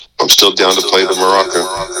still down to play the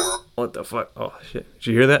maraca. What the fuck? Oh shit! Did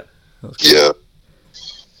you hear that? Yeah.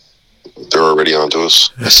 They're already onto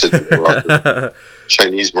us. I said maraca.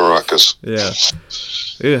 Chinese maracas. Yeah.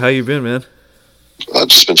 Hey, how you been, man? I've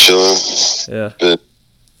just been chilling. Yeah. Been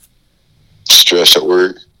stressed at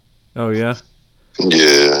work. Oh yeah.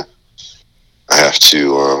 Yeah. I have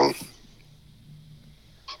to.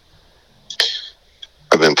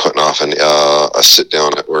 I've been putting off a sit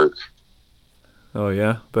down at work. Oh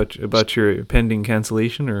yeah, but about your pending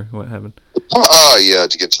cancellation or what happened? Yeah,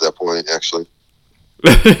 to get to that point, actually.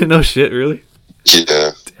 No shit, really?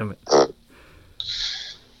 Yeah. Damn it.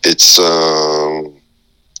 It's I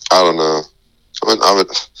don't know. I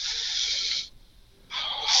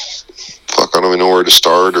don't even know where to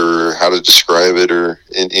start or how to describe it or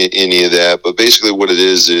any of that. But basically, what it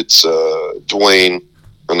is, it's Dwayne. I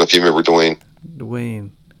don't know if you remember Dwayne.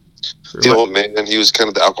 Dwayne. The old man. He was kind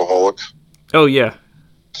of the alcoholic. Oh yeah.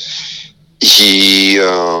 He,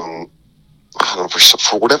 I don't know,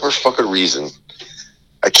 for whatever fucking reason,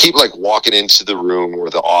 I keep like walking into the room or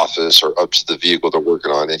the office or up to the vehicle they're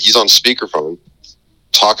working on, and he's on speakerphone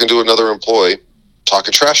talking to another employee,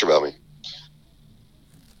 talking trash about me.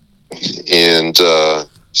 And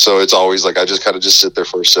so it's always like I just kind of just sit there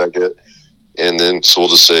for a second, and then so we'll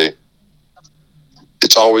just say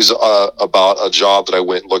it's always about a job that I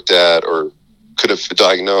went and looked at or could have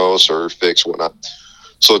diagnosed or fixed, whatnot.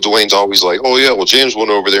 So Dwayne's always like, oh yeah, well James went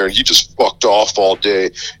over there and he just fucked off all day,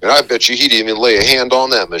 and I bet you he didn't even lay a hand on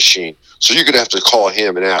that machine. So you're gonna have to call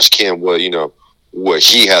him and ask him what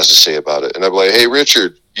he has to say about it. And I'd be like, hey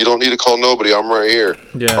Richard, you don't need to call nobody. I'm right here.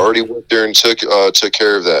 Yeah. I already went there and took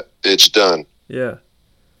care of that. It's done. Yeah.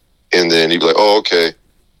 And then he'd be like, oh okay.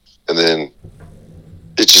 And then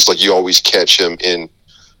it's just like you always catch him in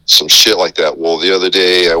some shit like that. Well, the other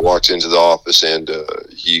day I walked into the office and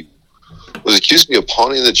he was accusing me of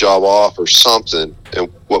pawning the job off or something.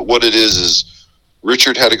 And what it is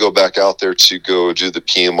Richard had to go back out there to go do the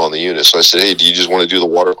PM on the unit. So I said, hey, do you just want to do the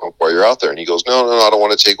water pump while you're out there? And he goes, no, I don't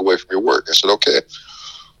want to take away from your work. I said, okay.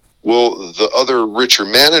 Well, the other richer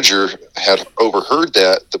manager had overheard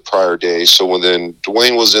that the prior day. So when then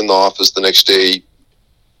Dwayne was in the office the next day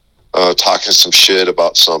talking some shit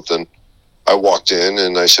about something, I walked in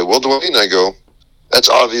and I said, well, Dwayne, I go, that's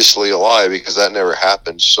obviously a lie because that never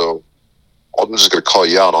happened. So I'm just going to call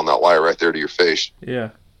you out on that lie right there to your face. Yeah.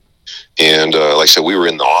 And like I said, we were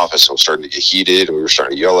in the office and we were starting to get heated and we were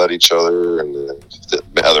starting to yell at each other. And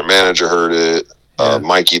the other manager heard it. Yeah.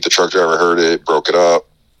 Mikey, the truck driver, heard it, broke it up.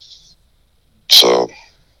 So.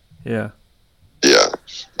 Yeah. Yeah.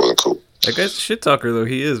 Wasn't cool. That guy's a shit talker, though.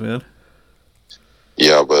 He is, man.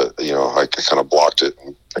 Yeah, but, I kind of blocked it.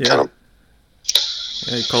 Yeah,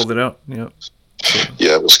 he called it out. Yeah.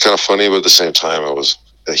 Yeah, it was kind of funny, but at the same time, it was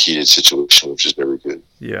a heated situation, which is never good.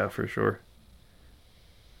 Yeah, for sure.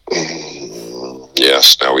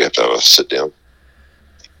 Yes, now we have to have a sit down.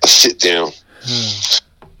 A sit down.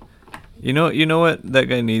 You know what that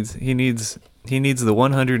guy needs? He needs the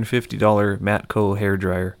 $150 Matco hair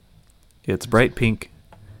dryer. It's bright pink,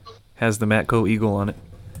 has the Matco eagle on it.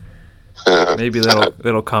 Maybe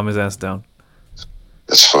that'll calm his ass down.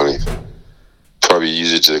 That's funny. Probably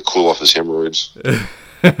use it to cool off his hemorrhoids.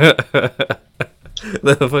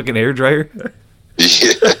 The fucking hair dryer.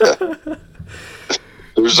 Yeah.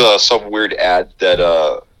 There's some weird ad that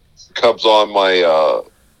comes on my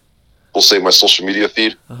we'll say my social media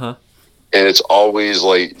feed. Uh-huh. And it's always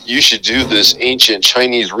like, you should do this ancient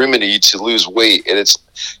Chinese remedy to lose weight, and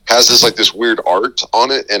has this weird art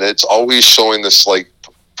on it, and it's always showing this like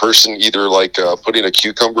person either like putting a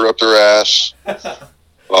cucumber up their ass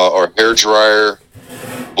or hair dryer,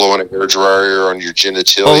 blowing a hair dryer on your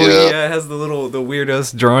genitalia. Oh yeah, it has the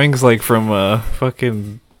weirdest drawings like from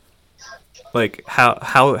fucking like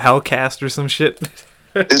how cast or some shit.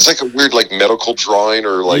 It's like a weird like medical drawing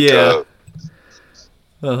or like yeah.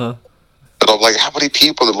 Uh-huh. And I'm like, how many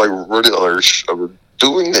people are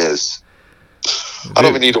doing this? I don't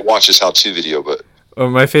even need to watch this how-to video, but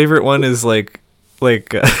my favorite one is like they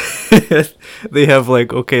have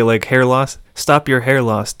like hair loss. Stop your hair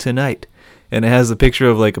loss tonight, and it has a picture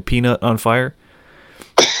of like a peanut on fire,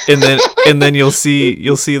 and then you'll see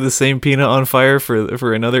the same peanut on fire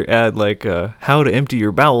for another ad like how to empty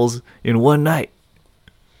your bowels in one night.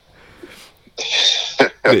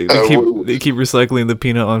 They keep recycling the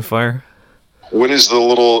peanut on fire. When is the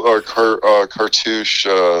little cartouche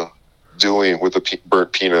doing with the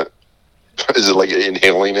burnt peanut? Is it like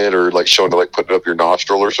inhaling it or like showing to like put it up your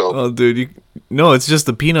nostril or something? Oh, dude, no, it's just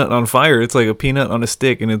a peanut on fire. It's like a peanut on a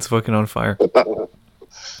stick and it's fucking on fire.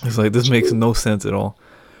 It's like, this makes no sense at all.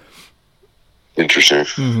 Interesting.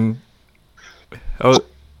 Mm-hmm. I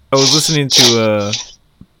was was listening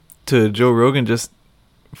to Joe Rogan just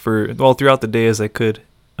for all throughout the day as I could.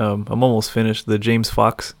 I'm almost finished the James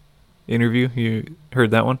Fox interview. You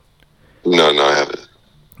heard that one? No, I haven't.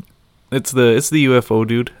 It's the UFO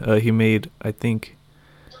dude. He made, I think,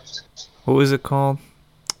 what was it called?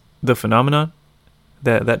 The Phenomenon.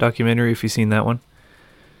 That documentary. If you've seen that one.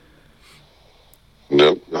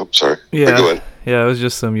 Nope, sorry. Yeah, go ahead. Yeah, it was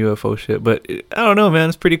just some UFO shit, but I don't know, man.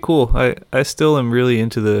 It's pretty cool. I still am really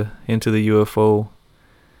into the UFO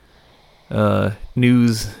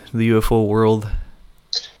news, the UFO world.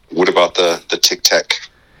 What about the Tic Tac?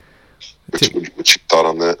 What's your thought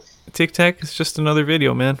on that? Tic Tac is just another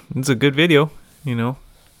video, man. It's a good video, you know.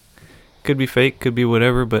 Could be fake, could be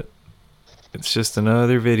whatever, but it's just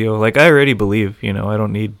another video. Like, I already believe, you know. I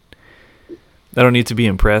don't need to be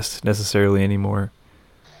impressed necessarily anymore.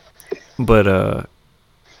 But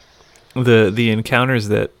the encounters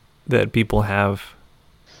that people have,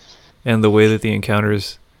 and the way that the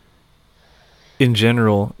encounters in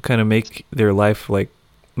general kind of make their life like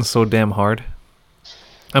so damn hard.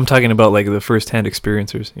 I'm talking about like the first-hand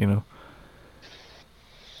experiencers, you know.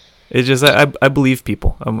 It's just I believe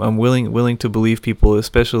people. I'm willing to believe people,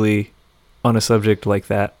 especially on a subject like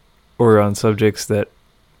that, or on subjects that,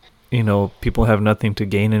 you know, people have nothing to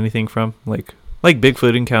gain anything from, like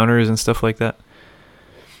Bigfoot encounters and stuff like that.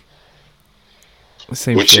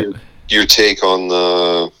 Same What's shit. your take on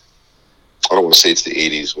the, I don't want to say it's the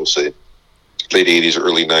 80s, we'll say late 80s,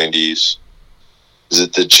 early 90s. Is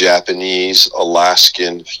it the Japanese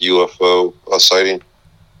Alaskan UFO sighting?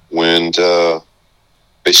 When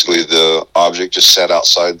basically the object just sat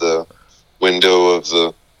outside the window of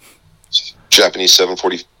the Japanese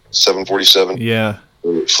 747. Yeah.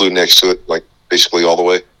 It flew next to it, like basically all the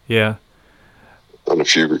way. Yeah. I don't know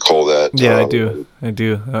if you recall that. Yeah, I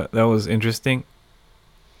do. That was interesting.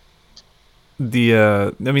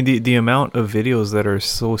 The amount of videos that are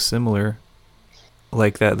so similar,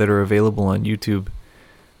 like that are available on YouTube,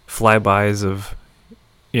 flybys of,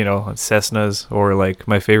 you know, Cessnas, or like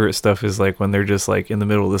my favorite stuff is like when they're just like in the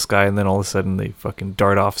middle of the sky and then all of a sudden they fucking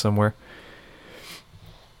dart off somewhere.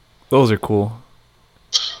 Those are cool.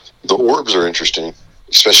 The orbs are interesting,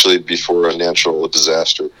 especially before a natural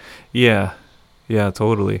disaster. Yeah,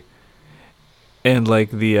 totally. And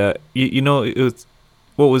like the you know, it was,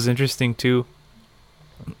 what was interesting too,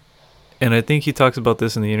 and I think he talks about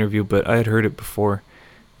this in the interview, but I had heard it before,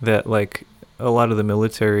 that like a lot of the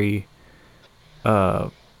military,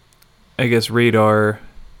 I guess radar,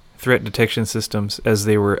 threat detection systems, as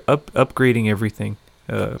they were upgrading everything,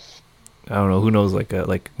 I don't know, who knows,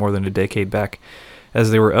 like more than a decade back,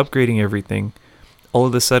 as they were upgrading everything, all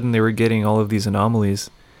of a sudden they were getting all of these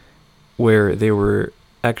anomalies where they were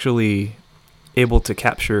actually able to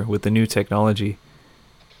capture with the new technology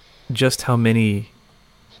just how many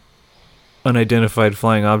unidentified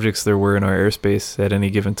flying objects there were in our airspace at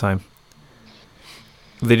any given time.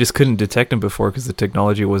 They just couldn't detect them before because the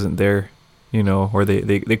technology wasn't there, you know, or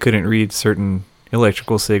they couldn't read certain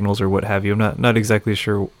electrical signals or what have you. I'm not exactly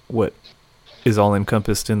sure what is all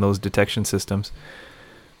encompassed in those detection systems,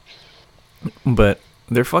 but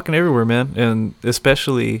they're fucking everywhere, man. And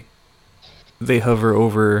especially they hover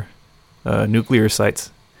over nuclear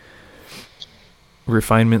sites,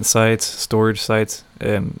 refinement sites, storage sites,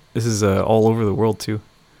 and this is all over the world too.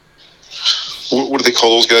 What do they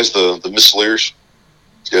call those guys? The missileers?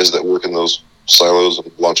 Guys that work in those silos and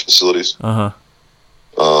launch facilities. I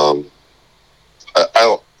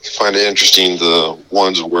find it interesting, the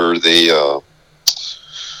ones where they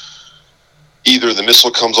either the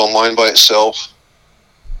missile comes online by itself,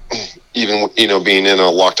 even, you know, being in a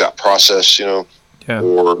locked out process, you know,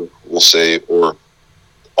 or we'll say, or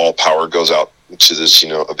all power goes out to this, you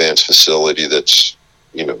know, advanced facility that's,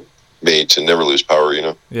 you know, made to never lose power, you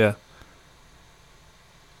know. Yeah.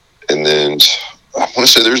 And then I want to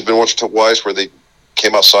say there's been once or twice where they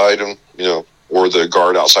came outside and, you know, or the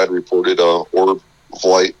guard outside reported orb of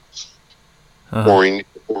light, orange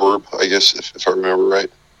orb, I guess, if I remember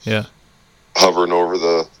right. Yeah. Hovering over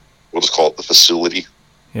the, we'll just call it the facility.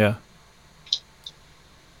 Yeah.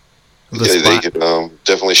 They can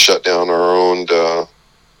definitely shut down our own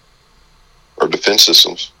our defense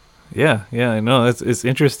systems. Yeah, I know. It's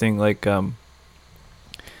interesting. Like,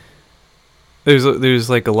 there's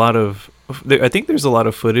like a lot of, I think there's a lot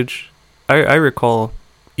of footage. I recall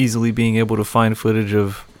easily being able to find footage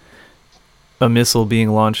of a missile being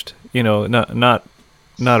launched. You know, not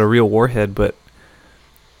a real warhead, but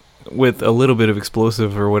with a little bit of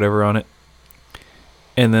explosive or whatever on it.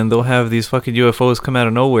 And then they'll have these fucking UFOs come out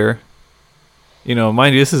of nowhere. You know,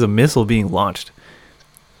 mind you, this is a missile being launched.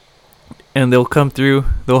 And they'll come through,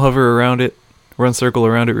 they'll hover around it, run circle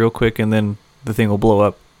around it real quick, and then the thing will blow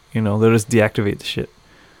up. They'll just deactivate the shit.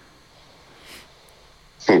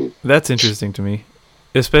 That's interesting to me,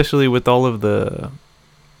 especially with all of the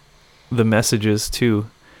messages too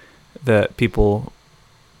that people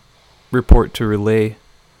report to relay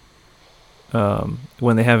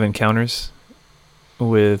when they have encounters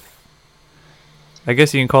with, I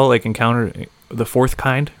guess you can call it like encounter the fourth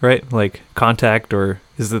kind, right? Like contact, or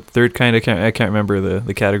is the third kind? I can't remember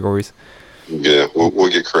the categories. Yeah, we'll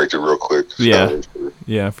get corrected real quick.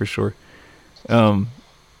 Yeah, for sure.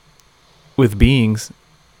 With beings,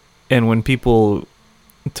 and when people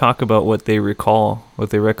talk about what they recall, what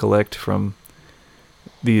they recollect from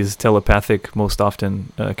these telepathic, most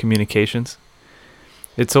often communications,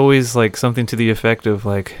 it's always like something to the effect of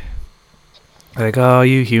like, oh,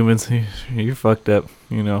 you humans, you're fucked up.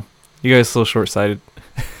 You guys are so short-sighted.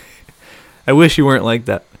 I wish you weren't like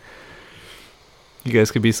that. You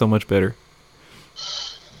guys could be so much better.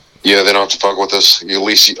 Yeah, they don't have to fuck with us. You at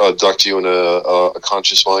least abduct you in a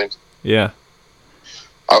conscious mind. Yeah.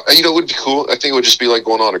 It would be cool. I think it would just be like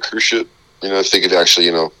going on a cruise ship. If they could actually,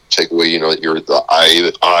 take away, the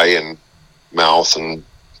eye and mouth and,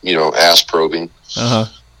 ass probing. Uh-huh.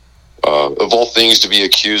 Of all things to be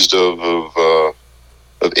accused of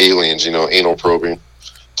aliens, anal probing.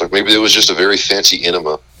 It's like maybe it was just a very fancy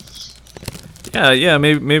enema. Yeah.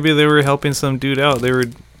 Maybe they were helping some dude out. They were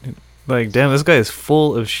like, damn, this guy is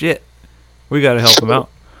full of shit. We gotta help him out.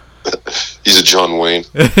 He's a John Wayne.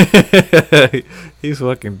 He's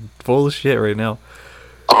fucking full of shit right now.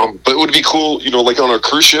 But it would be cool, like on a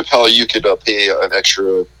cruise ship, how you could pay an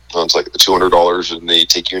extra, it's like $200, and they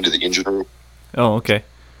take you into the engine room. Oh, okay.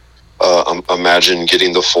 Imagine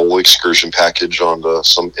getting the full excursion package on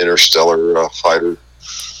some interstellar fighter.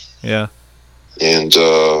 Yeah. And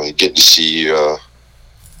getting to see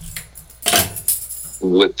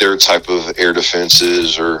what their type of air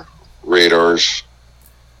defenses or radars,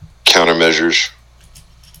 countermeasures.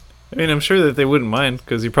 I mean, I'm sure that they wouldn't mind,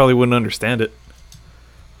 because you probably wouldn't understand it.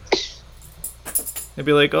 They'd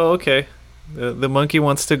be like, oh, okay. The monkey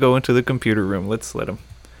wants to go into the computer room. Let's let him.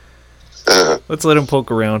 Let's let him poke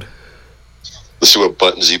around. Let's see what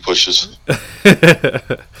buttons he pushes.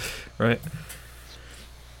 Right.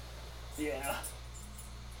 Yeah.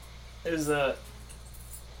 There's a...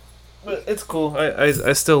 But it's cool.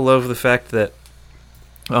 I still love the fact that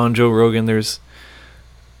on Joe Rogan there's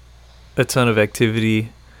a ton of activity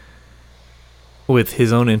with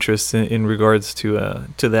his own interests in regards to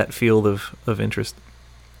that field of interest.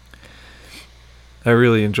 I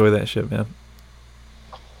really enjoy that shit, man.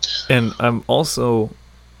 And I'm also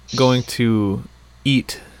going to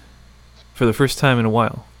eat, for the first time in a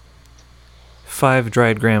while, 5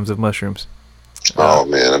 dried grams of mushrooms. Oh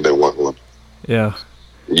man, I've been wanting one. Yeah.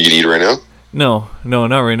 You can eat right now? No,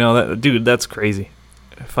 not right now. Dude, that's crazy.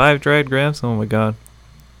 5 dried grams? Oh my god.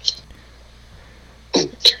 I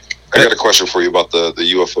got a question for you about the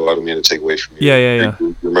UFO. I don't mean to take away from you. Yeah.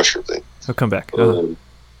 Your mushroom thing. I'll come back.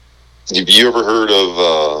 Have you ever heard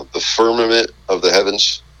of the firmament of the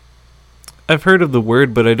heavens? I've heard of the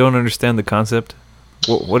word, but I don't understand the concept.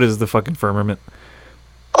 What is the fucking firmament?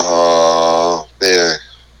 Yeah.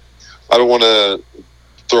 I don't want to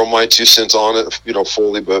throw my 2 cents on it,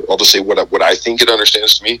 fully, but I'll just say what I think it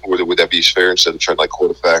understands to me. Would that be fair instead of trying to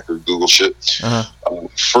quote a fact or Google shit? Uh-huh.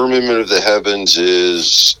 Firmament of the heavens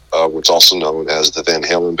is what's also known as the Van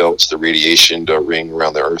Halen Belt. It's the radiation ring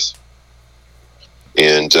around the Earth.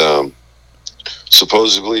 And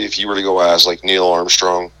supposedly, if you were to go ask like Neil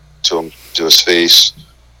Armstrong to his face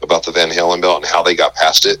about the Van Halen Belt and how they got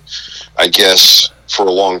past it, I guess for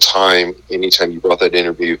a long time, anytime you brought that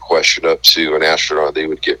interview question up to an astronaut, they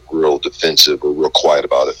would get real defensive or real quiet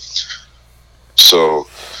about it. So,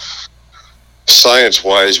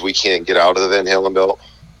 science-wise, we can't get out of the Van Halen Belt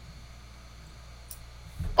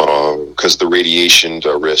because the radiation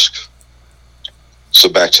risk. So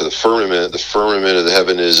back to the firmament. The firmament of the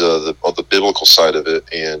heaven is the biblical side of it,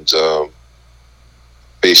 and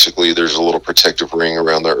basically there's a little protective ring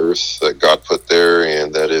around the earth that God put there,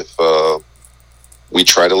 and that if we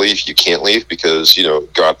try to leave, you can't leave because,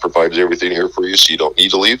 God provides everything here for you, so you don't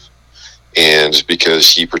need to leave. And because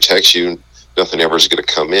he protects you, nothing ever is going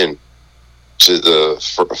to come in through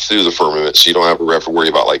the firmament, so you don't have to worry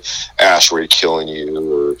about like asteroid killing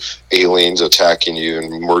you or aliens attacking you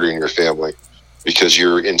and murdering your family, because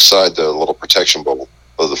you're inside the little protection bubble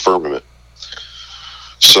of the firmament.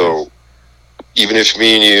 So even if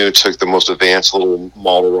me and you took the most advanced little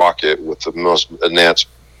model rocket with the most advanced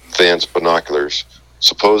binoculars,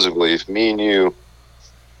 supposedly if me and you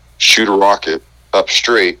shoot a rocket up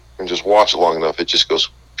straight and just watch it long enough, it just goes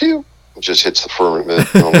pew, it just hits the firmament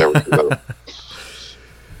and it'll never come out.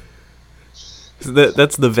 So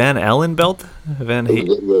that's the Van Allen belt. The Van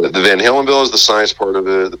Halen Belt is the science part of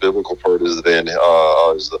it. The biblical part is is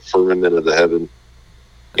the firmament of the heaven,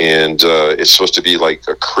 and it's supposed to be like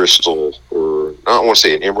a crystal, or I don't want to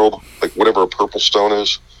say an emerald, like whatever a purple stone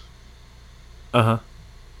is. Uh huh.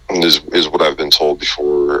 Is what I've been told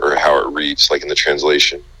before, or how it reads, like in the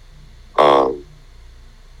translation.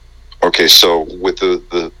 Okay, so with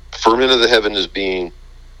the firmament of the heaven as being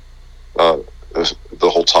the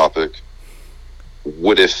whole topic,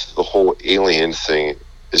 what if the whole alien thing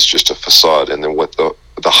is just a facade, and then what the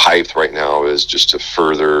hype right now is just to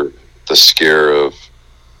further the scare of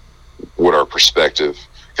what our perspective,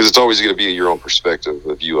 because it's always going to be your own perspective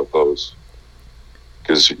of UFOs.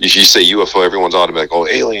 Because if you say UFO, everyone's automatic, oh,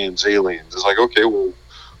 aliens. It's like, okay, well,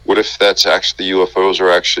 what if that's actually, the UFOs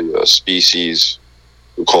are actually a species,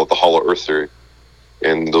 we call it the Hollow Earth theory,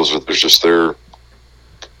 and there's just their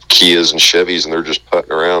Kias and Chevys, and they're just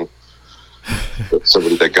putting around.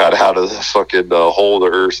 Somebody that got out of the fucking hole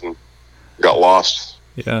of the earth and got lost.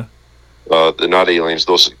 Yeah. They're not aliens.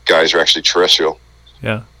 Those guys are actually terrestrial.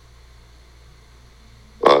 Yeah.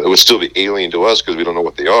 It would still be alien to us because we don't know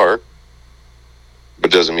what they are,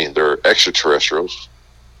 but it doesn't mean they're extraterrestrials.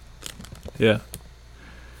 Yeah.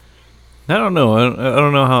 I don't know. I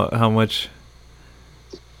don't know how much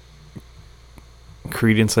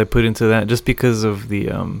credence I put into that, just because of the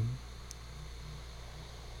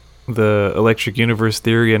electric universe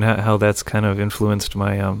theory and how that's kind of influenced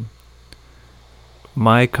my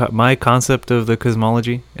my concept of the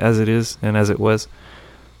cosmology as it is and as it was.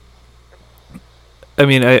 I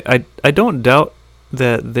mean, I don't doubt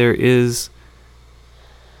that there is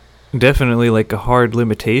definitely like a hard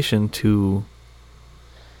limitation to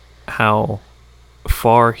how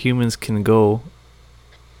far humans can go.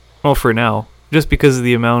 Well, for now, just because of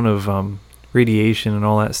the amount of radiation and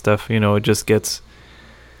all that stuff, it just gets,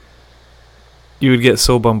 you would get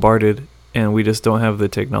so bombarded, and we just don't have the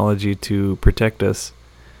technology to protect us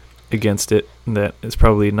against it, that it's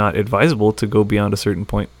probably not advisable to go beyond a certain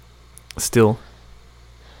point still,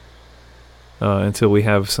 until we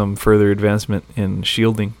have some further advancement in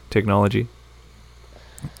shielding technology.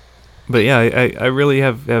 But yeah, I really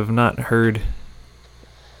have not heard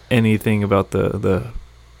anything about the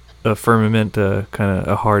firmament, kind of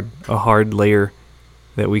a hard layer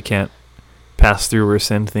that we can't pass through or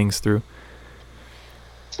send things through.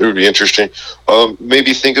 It would be interesting.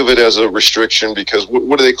 Maybe think of it as a restriction, because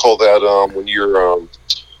what do they call that when you're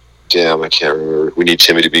damn, I can't remember. We need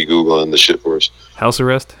Timmy to be Googling the shit for us. House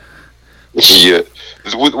arrest? Yeah.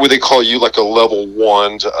 Would they call you like a level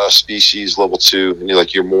 1 to a species, level 2, and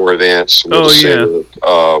you're more advanced? We'll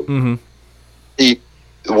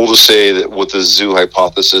We'll just say that with the zoo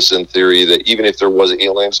hypothesis and theory, that even if there was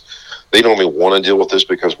aliens, they don't even want to deal with this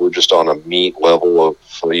because we're just on a meat level of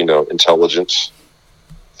intelligence.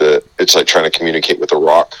 That it's like trying to communicate with a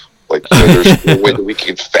rock. Like there's no way that we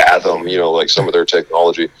can fathom like some of their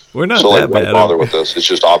technology. We're not so that why bad. bother with us? It's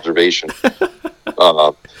just observation.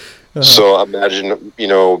 So imagine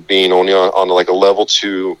being only on like a level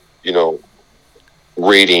 2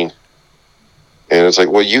 rating, and it's like,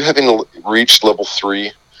 well, you haven't reached level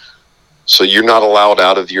 3, so you're not allowed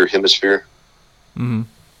out of your hemisphere. Mm-hmm.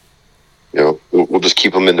 We'll just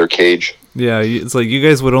keep them in their cage. Yeah, it's like you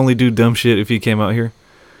guys would only do dumb shit if you came out here.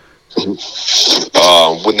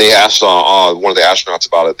 When they asked one of the astronauts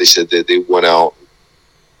about it, they said that they went out,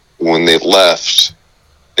 when they left,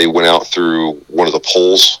 they went out through one of the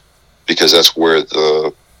poles, because that's where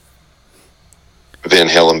the Van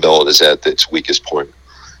Halen Belt is at its weakest point.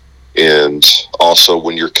 And also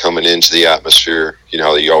when you're coming into the atmosphere,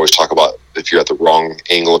 how you always talk about if you're at the wrong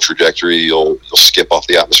angle of trajectory, you'll skip off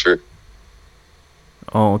the atmosphere.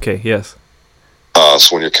 Oh, okay, yes.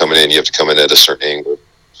 So when you're coming in, you have to come in at a certain angle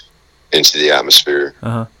into the atmosphere.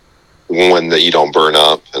 Uh-huh. One, that you don't burn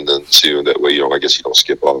up, and then two, that way I guess you don't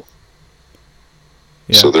skip off.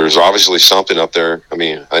 Yeah. So there's obviously something up there. I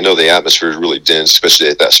mean, I know the atmosphere is really dense, especially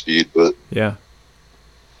at that speed, but yeah.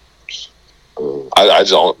 I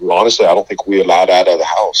don't think we allowed out of the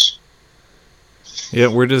house. Yeah,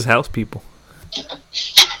 we're just house people.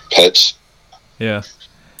 Pets. Yeah.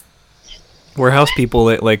 We're house people,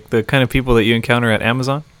 that like the kind of people that you encounter at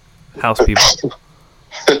Amazon. House people.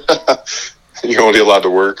 You're only allowed to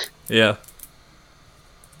work. Yeah.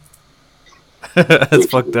 That's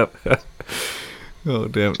fucked up. Oh,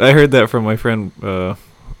 damn. I heard that from my friend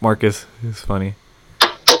Marcus. It's funny.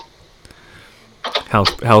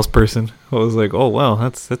 House person. I was like, oh, wow,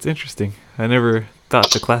 that's interesting. I never thought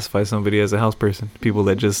to classify somebody as a house person. People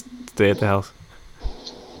that just stay at the house.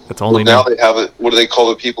 That's all now they have it. What do they call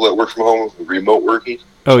the people that work from home? Remote working?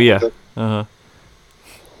 Oh, yeah. Uh-huh.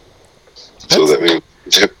 So that means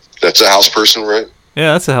that's a house person, right?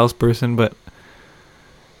 Yeah, that's a house person, but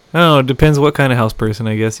I don't know. It depends what kind of house person.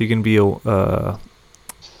 I guess you can be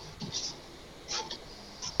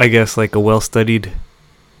I guess like a well-studied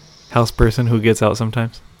house person who gets out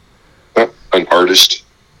sometimes. An artist.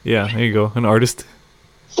 Yeah, there you go, an artist.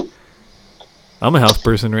 I'm a house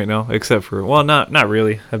person right now, except for not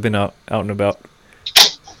really. I've been out and about.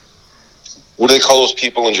 What do they call those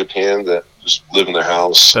people in Japan that just live in their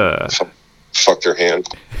house? Fuck their hand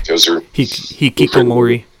because they're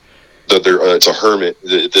hikikomori. It's a hermit.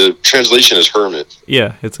 The translation is hermit.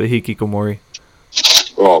 Yeah, it's a hikikomori.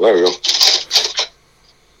 Oh, there we go.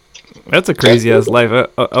 That's a crazy ass life.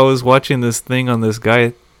 I was watching this thing on this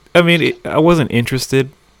guy. I mean, I wasn't interested.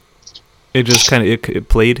 It just kind of it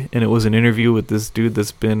played, and it was an interview with this dude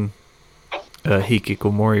that's been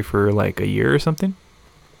hikikomori for like a year or something,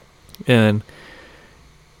 and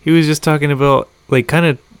he was just talking about like kind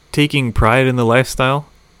of taking pride in the lifestyle.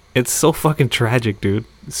 It's so fucking tragic, dude.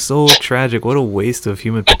 It's so tragic. What a waste of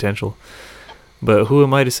human potential. But who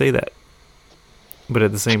am I to say that? But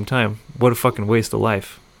at the same time, what a fucking waste of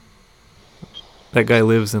life. That guy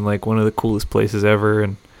lives in like one of the coolest places ever,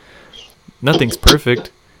 and nothing's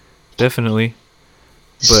perfect, definitely.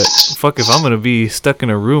 But fuck, if I'm gonna be stuck in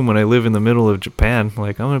a room when I live in the middle of Japan,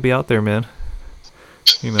 like I'm gonna be out there, man.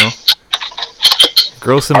 You know,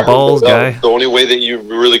 grow some balls, guy. The only way that you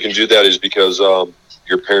really can do that is because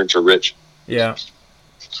your parents are rich. Yeah.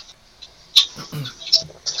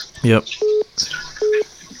 Yep.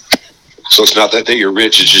 So it's not that you're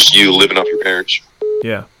rich; it's just you living off your parents.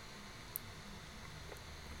 Yeah.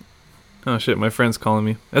 Oh shit, my friend's calling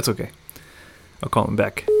me. That's okay. I'll call him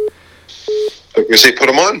back. I was say, put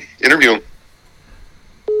him on. Interview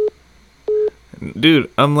him.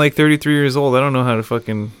 Dude, I'm like 33 years old. I don't know how to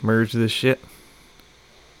fucking merge this shit.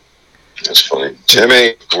 That's funny.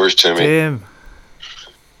 Timmy. Where's Timmy? Tim.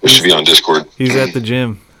 We should be on Discord. He's at the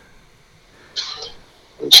gym.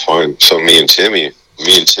 It's fine. So me and Timmy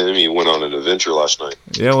went on an adventure last night.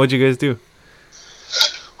 Yeah, what'd you guys do?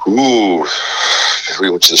 Ooh. We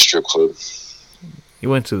went to the strip club. You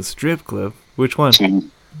went to the strip club? Which one?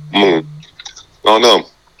 Oh, no.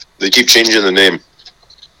 They keep changing the name.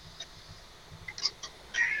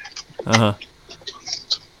 Uh-huh.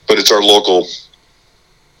 But it's our local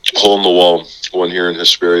hole-in-the-wall one here in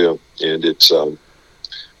Hesperia. And it's, I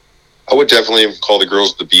would definitely call the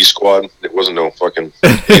girls the B Squad. It wasn't no fucking...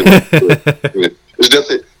 There's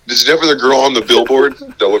definitely the girl on the billboard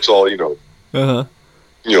that looks all, you know... Uh-huh.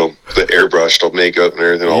 You know, the airbrushed all makeup and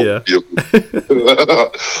everything. All beautiful.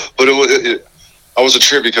 But I was a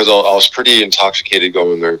trip because I was pretty intoxicated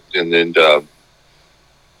going there. And then,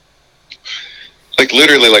 like,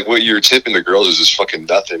 literally, like, what you're tipping the girls is just fucking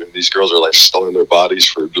nothing. And these girls are, like, selling their bodies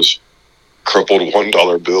for just crumpled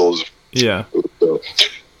 $1 bills. Yeah. So,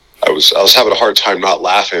 I was having a hard time not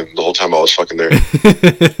laughing the whole time I was fucking there.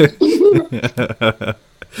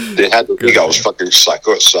 They had to think I was fucking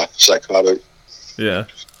psychotic. Yeah.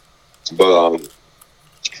 But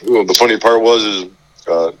the funny part was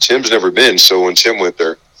Tim's never been, so when Tim went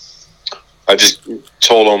there, I just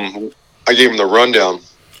told him, I gave him the rundown,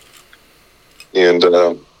 and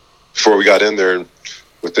before we got in there,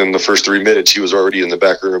 within the first 3 minutes, he was already in the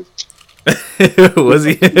back room. Was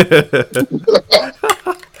he?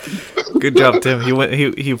 Good job, Tim.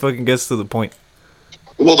 He fucking gets to the point.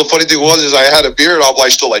 Well, the funny thing was I had a beer, and I'm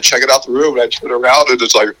like still like checking out the room, and I turn around, and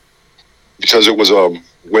it's like, because it was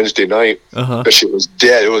Wednesday night, that shit was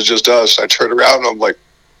dead. It was just us. I turned around and I'm like,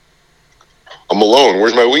 I'm alone.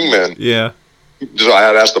 Where's my wingman? Yeah. So I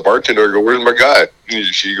had asked the bartender, I go, where's my guy? And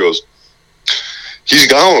she goes, he's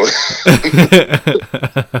gone.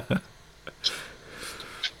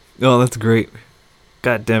 Oh, that's great.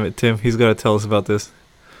 God damn it, Tim. He's got to tell us about this.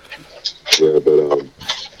 Yeah, but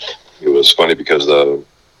it was funny because,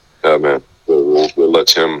 man, we'll let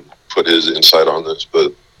Tim put his insight on this,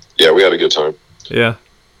 but yeah, we had a good time. Yeah.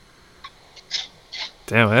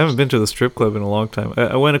 Damn, I haven't been to the strip club in a long time.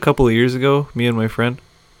 I went a couple of years ago, me and my friend.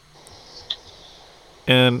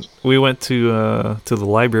 And we went to the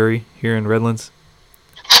library here in Redlands.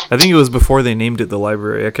 I think it was before they named it the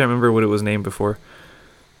library. I can't remember what it was named before.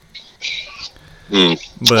 But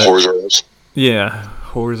Whores are us. Yeah,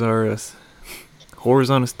 whores are us. Whores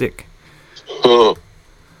on a stick.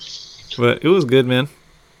 But it was good, man.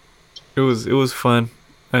 It was fun.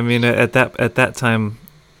 I mean, at that time,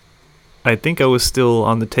 I think I was still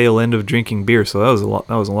on the tail end of drinking beer, so that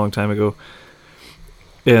was a long time ago.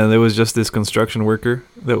 And there was just this construction worker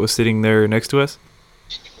that was sitting there next to us.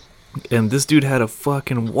 And this dude had a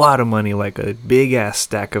fucking wad of money, like a big ass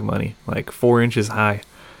stack of money, like 4 inches high.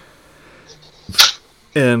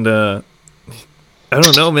 And I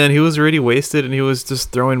don't know, man. He was already wasted, and he was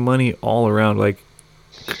just throwing money all around, like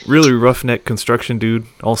really roughneck construction dude,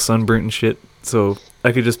 all sunburnt and shit. So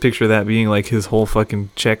I could just picture that being like his whole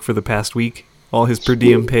fucking check for the past week, all his per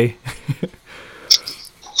diem pay.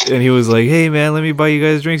 And he was like, "Hey, man, let me buy you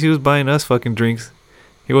guys drinks." He was buying us fucking drinks.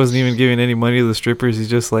 He wasn't even giving any money to the strippers. He's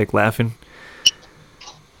just like laughing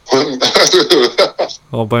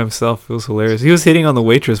all by himself. It was hilarious. He was hitting on the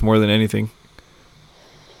waitress more than anything.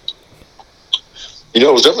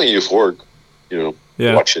 It was definitely euphoric.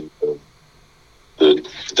 Watching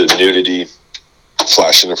the nudity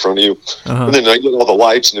flashing in front of you, and then I get all the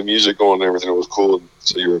lights and the music going and everything. It was cool, and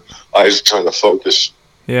so your eyes are trying to focus.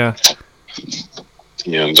 Yeah.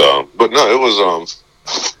 And but no, it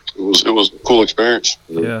was a cool experience.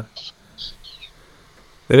 Yeah.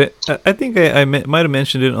 I think I might have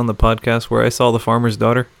mentioned it on the podcast where I saw the farmer's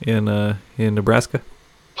daughter in Nebraska.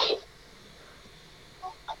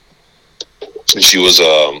 She was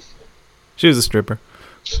a stripper.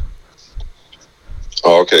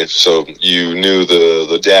 Oh, okay. So you knew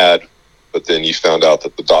the dad, but then you found out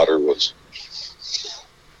that the daughter was.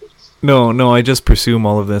 No. I just presume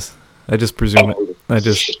all of this. I just presume it. I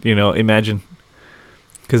just imagine,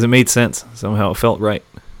 because it made sense somehow. It felt right.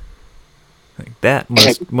 Like that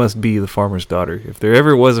must be the farmer's daughter. If there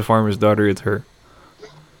ever was a farmer's daughter, it's her.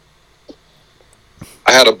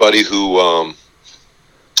 I had a buddy who I'm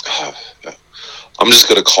just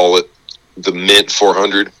gonna call it the Mint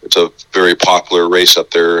 400. It's a very popular race up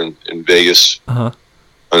there in Vegas. I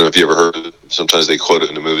don't know if you ever heard of it. Sometimes they quote it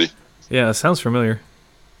in the movie. Yeah, it sounds familiar.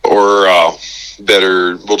 Or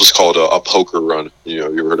better, we'll just call it a poker run. You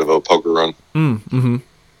ever heard of a poker run? Mm-hmm.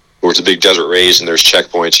 Where it's a big desert race and there's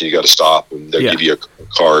checkpoints and you got to stop and they'll give you a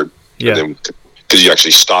card. Yeah. And then, because you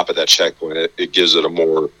actually stop at that checkpoint, it gives it a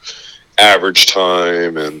more average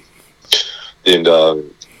time. And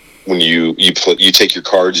when you take your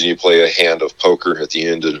cards and you play a hand of poker at the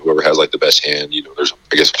end, and whoever has like the best hand, there's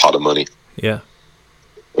I guess a pot of money. Yeah.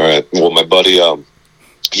 All right. Well, my buddy,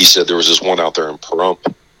 he said there was this one out there in Pahrump,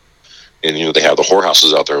 and they have the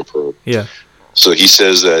whorehouses out there in Pahrump. Yeah. So he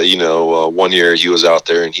says that one year he was out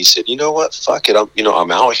there and he said, "You know what? Fuck it.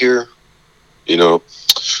 I'm out here. I'm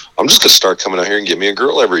just gonna start coming out here and get me a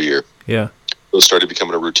girl every year." Yeah. So it started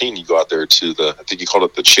becoming a routine. You go out there to I think he called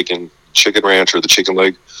it the chicken ranch or the chicken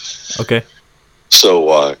leg. Okay.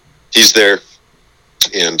 So he's there,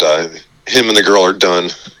 and him and the girl are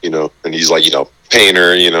done, and he's like, paying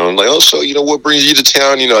her, and like, "Oh, so what brings you to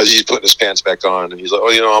town?" As he's putting his pants back on, and he's like,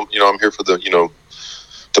 "Oh, I'm here for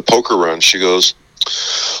the poker run." She goes,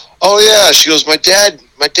 "Oh yeah." She goes, "My dad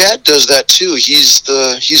does that too.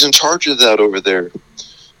 He's in charge of that over there.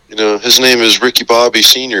 His name is Ricky Bobby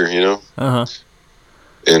Senior.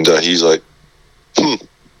 And he's like,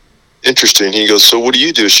 interesting. He goes, "So what do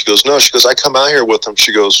you do?" She goes, "No." She goes, "I come out here with him."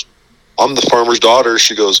 She goes, "I'm the farmer's daughter."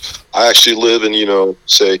 She goes, "I actually live in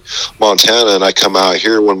say Montana, and I come out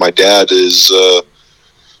here when my dad is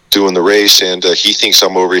doing the race, and he thinks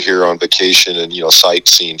I'm over here on vacation and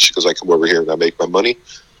sightseeing." She goes, "I come over here and I make my money,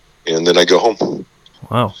 and then I go home."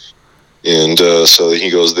 Wow. And so he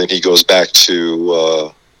goes back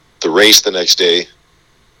to the race the next day,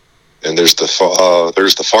 and there's the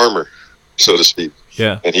farmer, so to speak.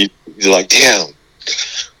 Yeah. And he's like, "Damn,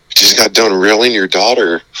 just got done railing your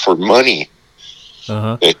daughter for money.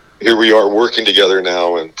 And here we are working together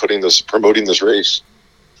now and promoting this race."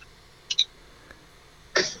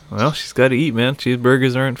 Well, she's got to eat, man.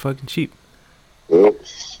 Cheeseburgers aren't fucking cheap. Well,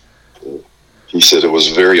 he said it was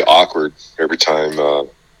very awkward every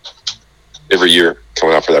year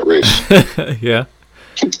coming out for that race. Yeah.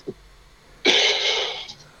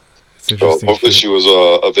 So hopefully she was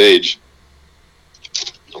of age.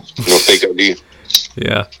 No fake ID.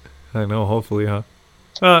 Yeah, I know. Hopefully, huh?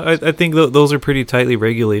 I think those are pretty tightly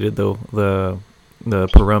regulated, though. The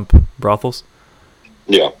Pahrump brothels.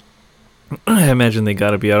 Yeah. I imagine they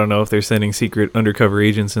gotta be. I don't know if they're sending secret undercover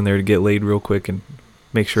agents in there to get laid real quick and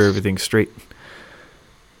make sure everything's straight.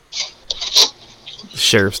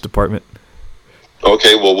 Sheriff's Department.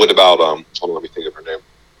 Okay, well, what about hold on, let me think of her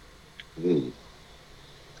name.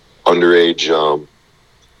 Underage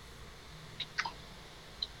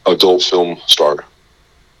adult film star.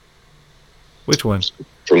 Which one?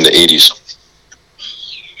 From the 80s.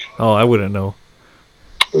 Oh, I wouldn't know.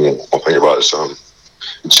 I'll think about it.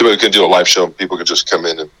 So we could do a live show. People could just come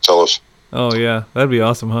in and tell us. Oh yeah, that'd be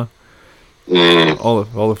awesome, huh? All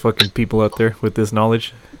the fucking people out there with this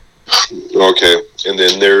knowledge. Okay, and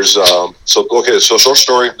then there's so short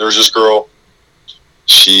story. There's this girl.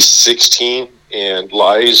 She's 16 and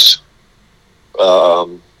lies. I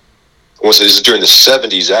want to say this is during the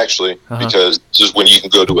 70s actually, because this is when you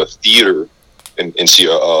can go to a theater and see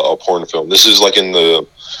a porn film. This is like in the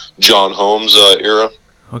John Holmes era.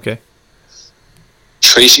 Okay.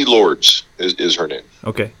 Tracy Lords is her name.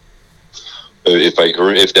 Okay.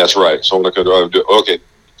 If that's right. So I'm not gonna do. Okay.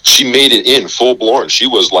 She made it in full blown. She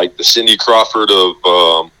was like the Cindy Crawford of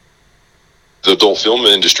the adult film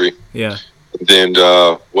industry. Yeah. And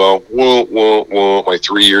like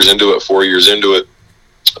 3 years into it, 4 years into it.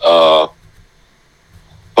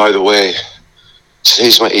 By the way,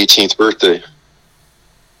 today's my 18th birthday.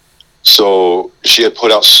 So she had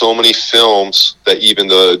put out so many films that even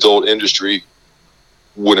the adult industry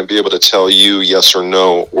wouldn't be able to tell you yes or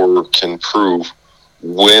no, or can prove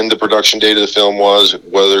when the production date of the film was,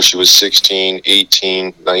 whether she was 16,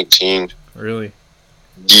 18, 19. Really?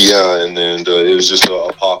 Yeah, and then it was just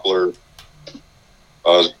a popular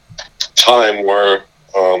time where,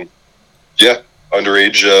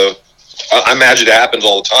 underage. I imagine it happens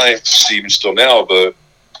all the time, even still now, but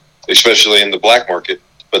especially in the black market.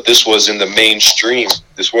 But this was in the mainstream.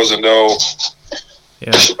 This wasn't no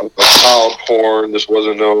child porn. This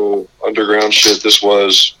wasn't no underground shit.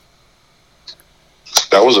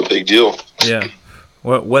 That was a big deal. Yeah.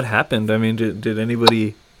 What happened? I mean, did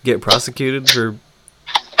anybody get prosecuted for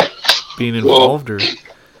being involved, or?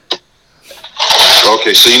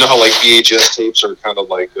 Okay, so you know how like VHS tapes are kind of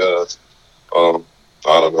like I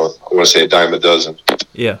don't know, I want to say a dime a dozen.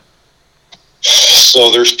 Yeah. So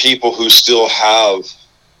there's people who still have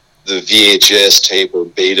the VHS tape or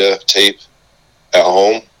beta tape at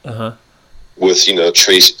home. Uh-huh. With,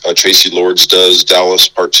 Tracy Lords does Dallas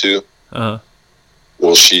Part 2. Uh-huh.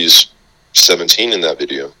 Well, she's 17 in that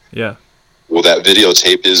video. Yeah. Well, that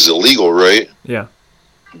videotape is illegal, right? Yeah.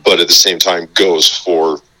 But at the same time goes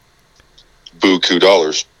for buku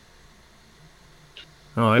dollars.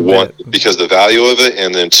 Oh, I One, bet. because the value of it,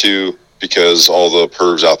 and then two, because all the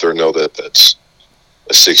pervs out there know that that's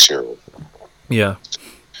a 6-year-old. Yeah.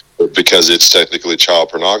 Because it's technically child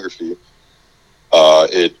pornography,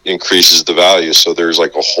 it increases the value. So there's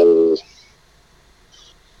like a whole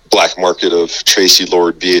black market of Tracy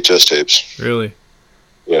Lord VHS tapes. Really?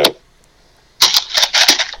 Yeah.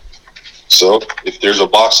 So if there's a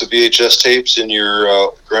box of VHS tapes in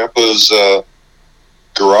your grandpa's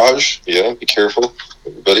garage, be careful,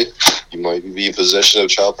 everybody. You might be in possession of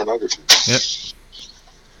child pornography. Yep.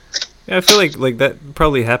 Yeah, I feel like that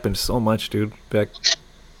probably happened so much, dude. Back,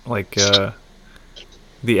 like,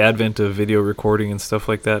 the advent of video recording and stuff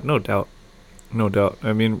like that. No doubt.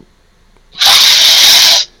 I mean,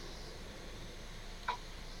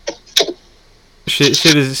 shit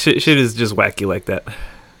is just wacky like that,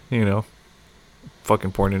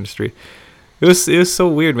 Fucking porn industry. It was so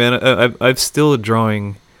weird, man. I'm still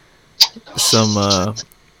drawing some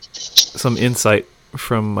insight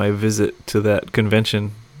from my visit to that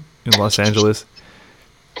convention in Los Angeles.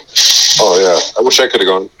 Oh yeah, I wish I could have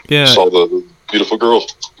gone. Yeah, saw the beautiful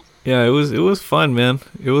girls. Yeah, it was fun, man.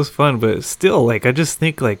 It was fun, but still, like, I just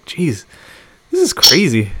think, like, geez, this is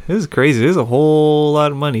crazy. There's a whole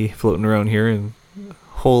lot of money floating around here, and a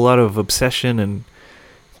whole lot of obsession, and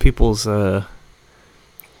people's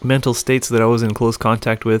mental states that I was in close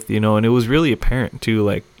contact with, and it was really apparent too,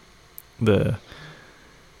 like the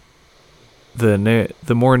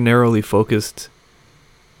more narrowly focused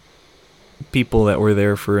people that were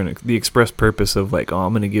there for the express purpose of, like,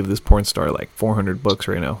 I'm gonna give this porn star like $400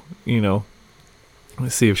 right now,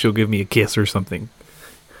 let's see if she'll give me a kiss or something.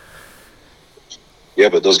 Yeah,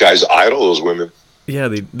 but those guys idol those women. Yeah,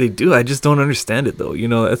 they do. I just don't understand it though.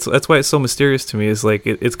 That's why it's so mysterious to me. It's like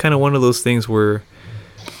it's kind of one of those things where,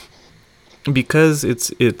 because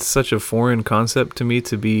it's such a foreign concept to me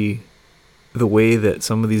to be the way that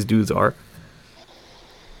some of these dudes are,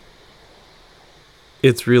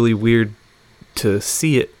 it's really weird to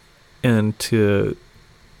see it, and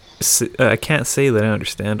I can't say that I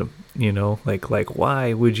understand them, like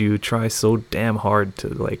why would you try so damn hard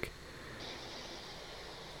to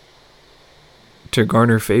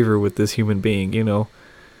garner favor with this human being,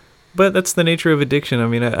 but that's the nature of addiction. I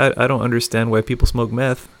mean, I don't understand why people smoke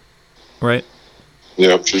meth, right?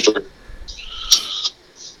 Yeah, sure.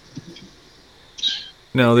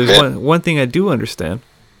 Now, there's one thing I do understand,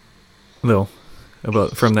 though,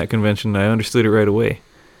 from that convention. I understood it right away,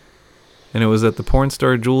 and it was that the porn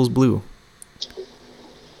star Jules Blue,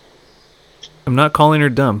 I'm not calling her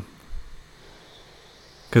dumb,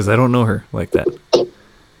 because I don't know her like that,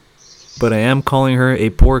 but I am calling her a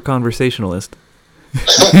poor conversationalist.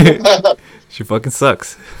 She fucking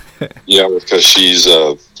sucks. Yeah, because she's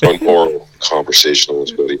an oral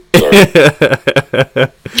conversationalist, buddy.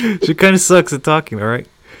 She kind of sucks at talking, all right?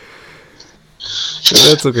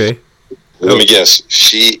 That's okay. Let me guess.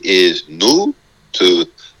 She is new to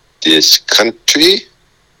this country.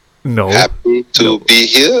 No. Happy to be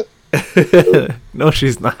here. No,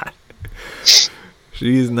 she's not.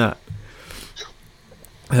 She's not.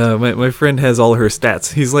 My friend has all her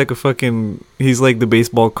stats. He's like the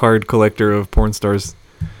baseball card collector of porn stars.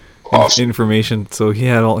 Awesome. Information. So he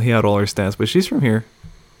had all her stats, but she's from here.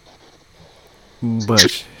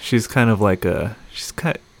 But she's kind of like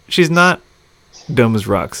she's not dumb as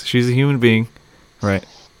rocks. She's a human being, right?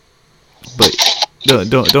 But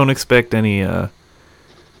don't expect any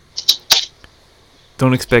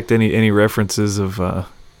references of a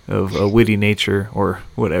witty nature or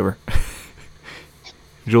whatever.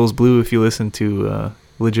 Joel's blue if you listen to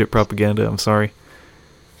legit propaganda. I'm sorry,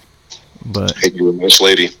 but hey, you're a nice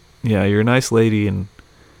lady. Yeah, you're a nice lady, and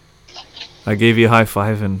I gave you a high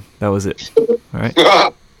five, and that was it. All right.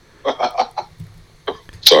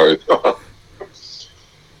 Sorry.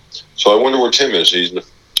 So I wonder where Tim is. He's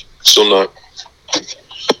still not. I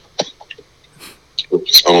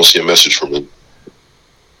don't see a message from him.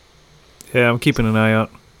 Yeah, I'm keeping an eye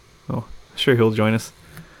out. Oh, sure he'll join us.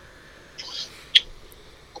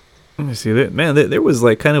 Let me see that. Man, there was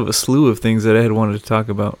like kind of a slew of things that I had wanted to talk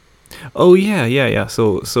about. Oh yeah.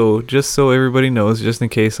 So just so everybody knows, just in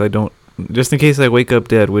case I wake up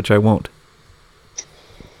dead, which I won't.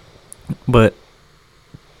 But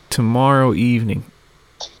tomorrow evening,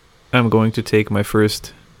 I'm going to take my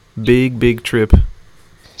first big trip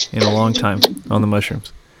in a long time on the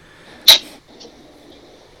mushrooms.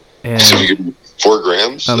 And so you get 4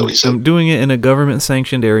 grams? I'm doing it in a government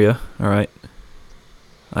sanctioned area. All right.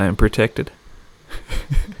 I am protected.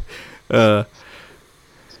 I'm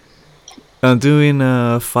doing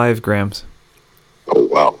 5 grams. Oh,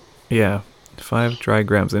 wow. Yeah, 5 dry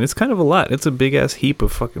grams. And it's kind of a lot. It's a big-ass heap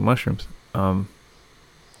of fucking mushrooms. You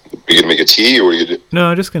gonna make a tea, or what are you gonna do? No,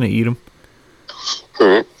 I'm just going to eat them. All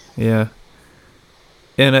right. Yeah.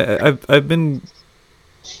 And I've been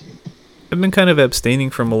kind of abstaining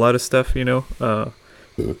from a lot of stuff, you know.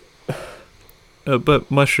 But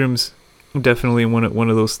mushrooms, definitely one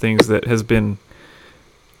of those things that has been...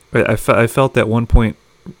 I felt at one point,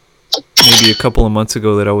 maybe a couple of months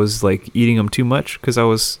ago, that I was like eating them too much, because I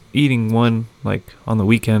was eating one like on the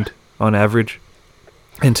weekend on average,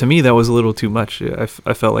 and to me that was a little too much. I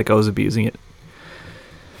felt like I was abusing it,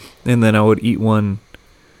 and then I would eat one.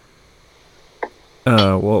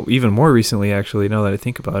 Well, even more recently, actually, now that I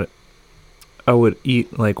think about it, I would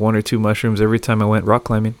eat like 1 or 2 mushrooms every time I went rock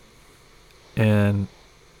climbing, and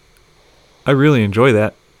I really enjoy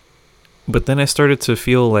that. But then I started to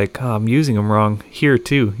feel like I'm using them wrong here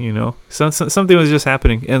too, you know. Something was just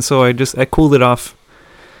happening, and so I cooled it off.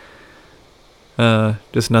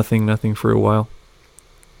 Just nothing for a while.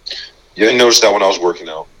 Yeah, I noticed that when I was working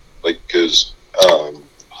out, like, because I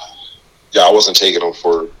wasn't taking them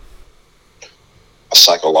for a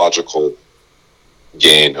psychological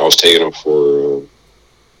gain. I was taking them for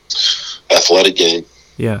athletic gain.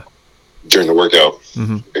 Yeah. During the workout,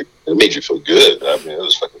 mm-hmm. It made you feel good. I mean, it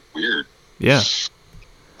was fucking weird. Yeah.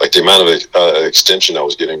 Like the amount of extension I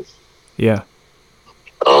was getting. Yeah.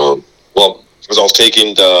 Well, because I was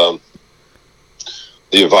taking the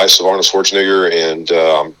advice of Arnold Schwarzenegger, and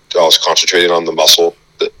I was concentrating on the muscle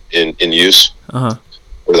in use, or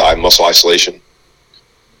the muscle isolation,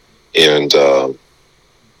 and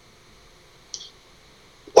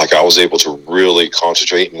like I was able to really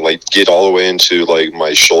concentrate and like get all the way into like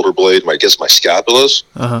my shoulder blade, my scapulas.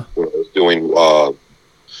 When I was doing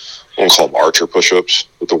one called archer push-ups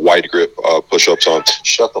with the wide grip push-ups on.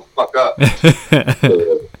 Shut the fuck up.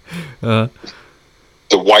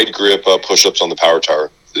 The wide grip push-ups on the power tower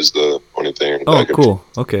is the only thing. Oh, cool.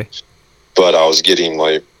 Okay. But I was getting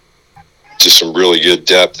like just some really good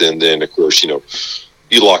depth, and then of course, you know,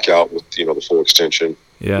 you lock out with, you know, the full extension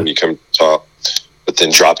when you come to the top, but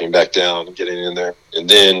then dropping back down and getting in there. And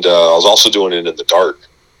then I was also doing it in the dark,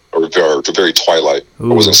 or very twilight.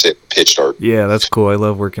 Ooh. I wasn't saying pitch dark. Yeah, that's cool. I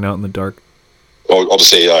love working out in the dark. Well, I'll just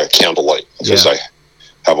say candlelight, because I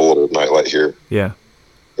have a little nightlight here. Yeah.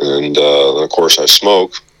 And of course I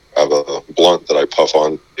smoke. I have a blunt that I puff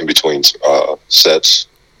on in between sets.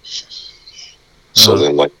 So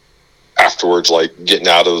then, like, afterwards, like, getting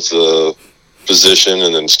out of the position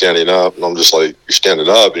and then standing up, and I'm just like, you're standing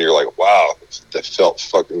up and you're like, wow, that felt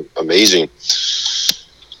fucking amazing.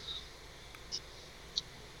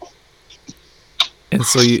 And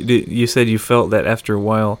so you said you felt that after a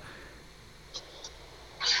while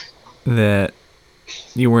that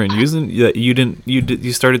you weren't using, that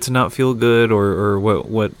you started to not feel good, or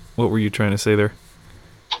what were you trying to say there?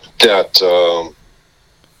 That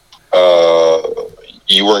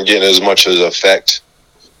you weren't getting as much as effect.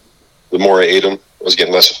 The more I ate them, I was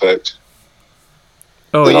getting less effect.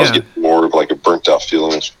 Oh Then I was yeah. getting more of like a burnt out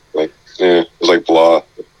feeling. Like, it was like blah.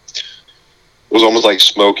 It was almost like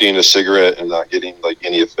smoking a cigarette and not getting like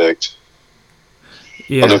any effect.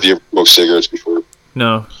 I don't know Yeah. if you ever smoked cigarettes before.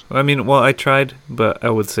 No. I mean, well, I tried, but I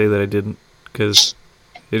would say that I didn't because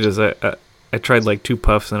it just I tried like 2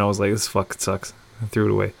 puffs and I was like, this fucking sucks. I threw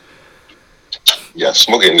it away. Yeah,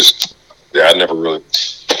 smoking just, yeah, I never really.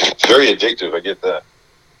 It's very addictive, I get that.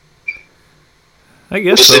 I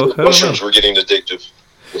guess Just say so. the I don't know. mushrooms were getting addictive.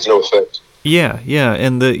 There's no effect. Yeah, yeah,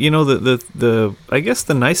 and the I guess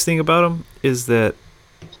the nice thing about them is that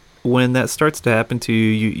when that starts to happen to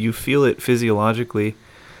you, you feel it physiologically.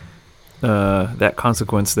 That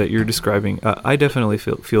consequence that you're describing, I definitely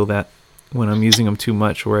feel that when I'm using them too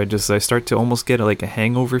much, where I start to almost get like a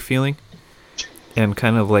hangover feeling, and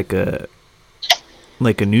kind of like a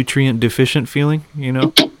nutrient deficient feeling, you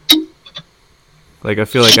know. Like I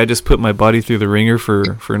feel like I just put my body through the ringer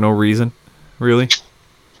for no reason, really.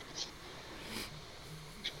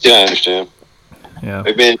 Yeah, I understand. Yeah.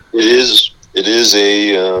 I mean, it is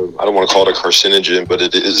a, I don't want to call it a carcinogen, but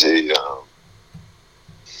it is a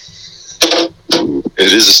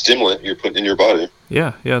stimulant you're putting in your body.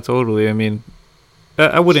 Yeah, yeah, totally. I mean,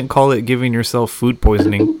 I wouldn't call it giving yourself food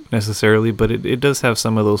poisoning necessarily, but it does have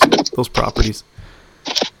some of those properties.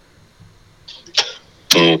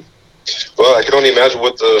 Mm. Well, I can only imagine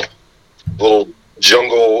what the little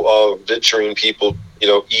jungle venturing people,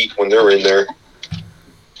 eat when they're in there.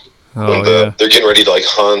 Oh, When yeah. they're getting ready to like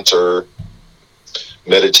hunt or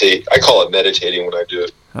meditate. I call it meditating when I do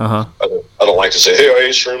it. Uh-huh. I don't like to say, hey, I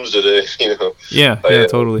ate shrooms today. Yeah,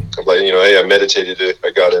 totally. I'm like, hey, I meditated it.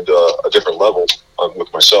 I got into a different level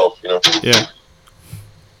with myself, Yeah.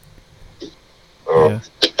 Yeah.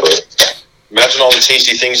 But imagine all the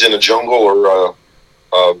tasty things in a jungle or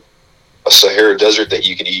a Sahara desert that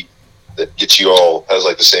you can eat that gets you all, has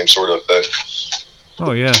like the same sort of effect.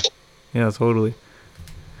 Oh, yeah. Yeah, totally.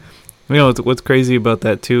 What's crazy about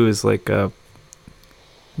that, too, is like,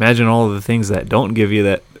 imagine all of the things that don't give you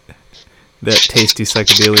that tasty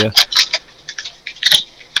psychedelia.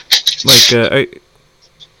 Like,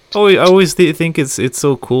 I always think it's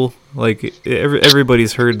so cool. Like,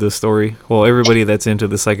 everybody's heard the story. Well, everybody that's into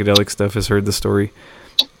the psychedelic stuff has heard the story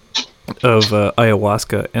of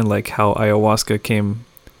ayahuasca and like how ayahuasca came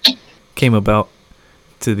about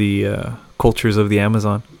to the cultures of the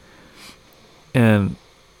Amazon. And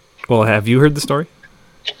well, have you heard the story?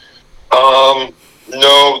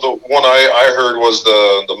 No, the one I heard was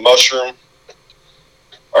the mushroom.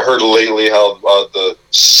 I heard lately how the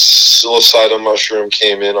psilocybin mushroom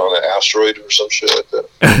came in on an asteroid or some shit like that.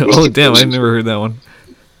 Oh, damn, I never heard that one.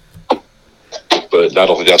 But I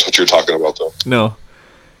don't think that's what you're talking about, though. No.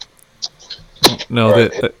 Right,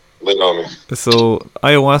 lay it on me. So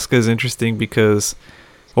ayahuasca is interesting because,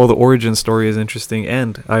 well, the origin story is interesting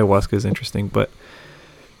and ayahuasca is interesting, but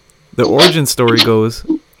the origin story goes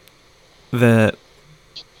that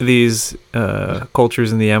these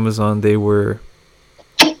cultures in the Amazon, they were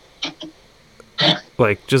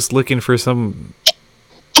like just looking for something.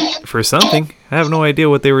 I have no idea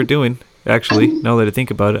what they were doing, actually, now that I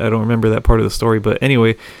think about it. I don't remember that part of the story, but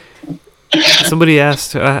anyway, somebody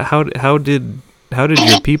asked, how did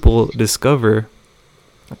your people discover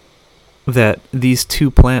that these 2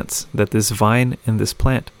 plants, that this vine and this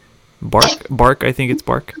plant, bark, I think it's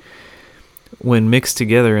bark, when mixed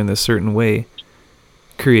together in a certain way,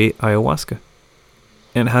 create ayahuasca?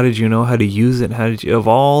 And how did you know how to use it? How did you, of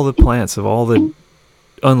all the plants, of all the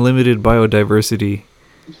unlimited biodiversity,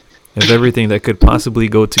 of everything that could possibly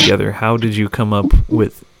go together, how did you come up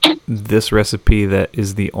with this recipe that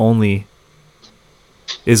is only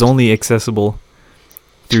accessible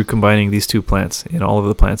through combining these 2 plants in all of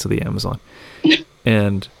the plants of the Amazon?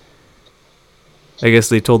 And I guess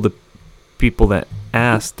they told the people that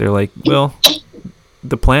asked, they're like, well,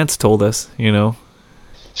 the plants told us,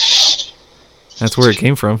 that's where it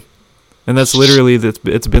came from. And that's literally,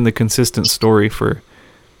 it's been the consistent story for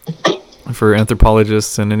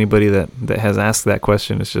anthropologists and anybody that has asked that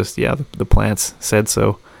question. It's just, yeah, the plants said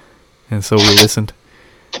so, and so we listened.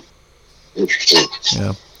 Interesting.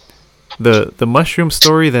 Yeah. The mushroom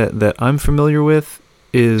story that I'm familiar with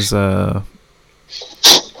is that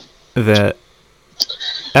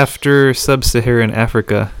after sub-Saharan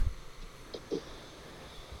Africa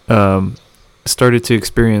started to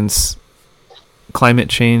experience climate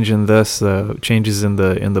change and thus changes in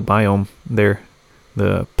the biome there,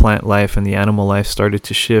 the plant life and the animal life started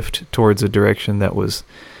to shift towards a direction that was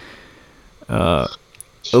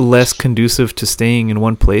less conducive to staying in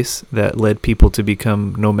one place, that led people to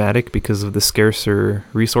become nomadic because of the scarcer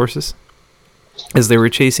resources, as they were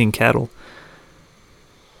chasing cattle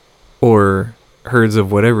or herds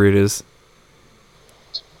of whatever it is,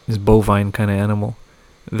 this bovine kind of animal,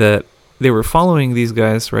 that they were following these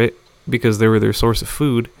guys, right? Because they were their source of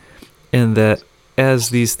food, and that as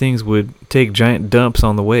these things would take giant dumps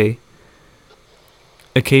on the way,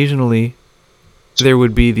 occasionally there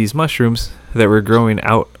would be these mushrooms that were growing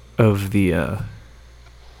out of the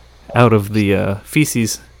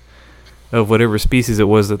feces of whatever species it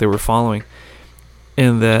was that they were following,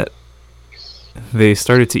 and that they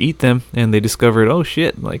started to eat them, and they discovered, oh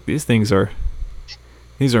shit, like these are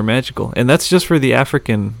magical. And that's just for the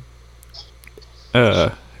African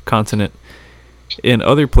continent. In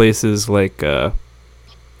other places, like in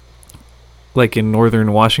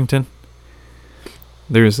northern Washington,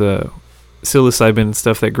 there's psilocybin and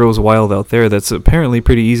stuff that grows wild out there that's apparently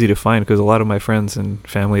pretty easy to find, because a lot of my friends and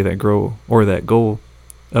family that grow or that go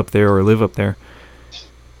up there or live up there,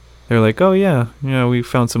 they're like, oh yeah, we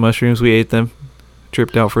found some mushrooms, we ate them,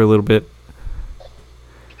 tripped out for a little bit.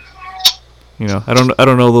 I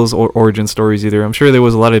don't know those origin stories either. I'm sure there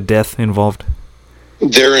was a lot of death involved.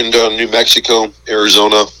 They're in New Mexico,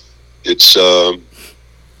 Arizona. It's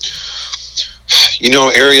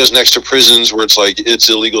areas next to prisons where it's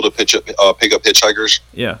illegal to pick up hitchhikers.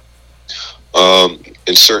 Yeah.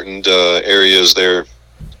 In certain areas there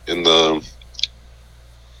in the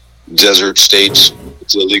desert states,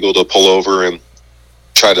 it's illegal to pull over and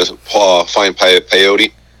try to find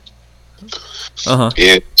peyote.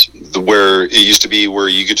 And where it used to be where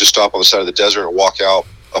you could just stop on the side of the desert and walk out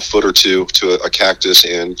a foot or two to a cactus,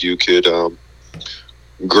 and you could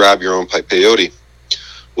grab your own peyote.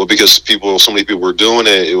 Well, because so many people were doing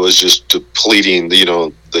it, it was just depleting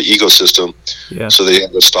the ecosystem. Yeah. So they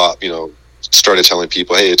had to stop. Started telling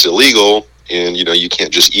people, hey, it's illegal, and you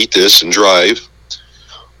can't just eat this and drive.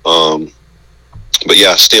 But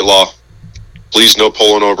yeah, state law. Please, no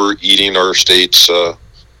pulling over, eating our state flower.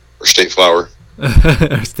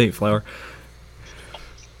 Our state flower.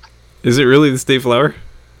 Is it really the state flower?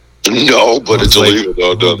 No, but it's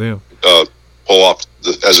illegal to pull off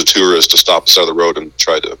as a tourist to stop beside the road and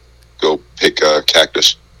try to go pick a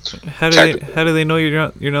cactus. How do they know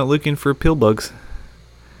you're not looking for pill bugs?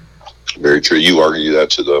 Very true. You argue that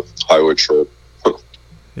to the highway patrol.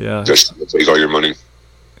 Yeah. Just take all your money.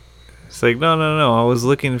 It's like, no. I was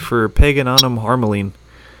looking for Paganonum harmaline.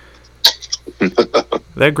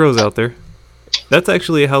 That grows out there. That's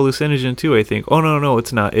actually a hallucinogen too, I think. Oh no,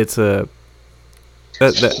 it's not. It's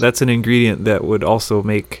that's an ingredient that would also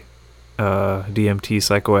make DMT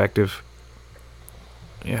psychoactive.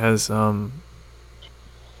 It has monoamine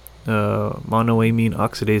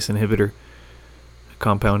oxidase inhibitor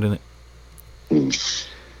compound in it.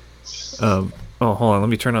 Oh, hold on. Let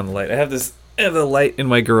me turn on the light. I have a light in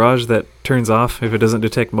my garage that turns off if it doesn't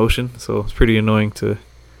detect motion, so it's pretty annoying to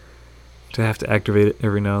have to activate it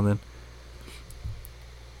every now and then.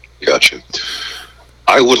 Gotcha.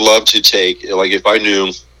 I would love to take, if I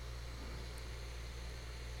knew,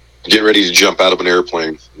 get ready to jump out of an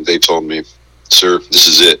airplane. They told me, sir, this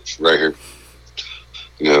is it right here.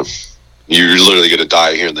 You're literally going to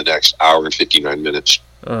die here in the next hour and 59 minutes.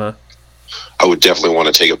 Uh-huh. I would definitely want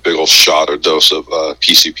to take a big old shot or dose of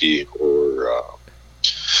PCP or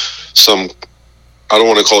some, I don't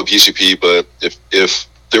want to call it PCP, but if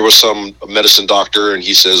there was some medicine doctor and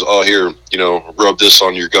he says, oh, here, rub this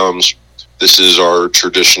on your gums. This is our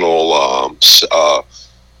traditional, what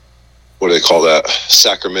do they call that?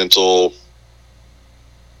 Sacramental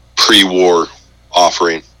pre-war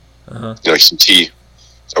offering. Uh-huh. Like some tea.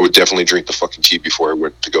 I would definitely drink the fucking tea before I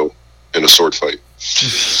went to go in a sword fight.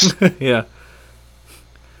 Yeah.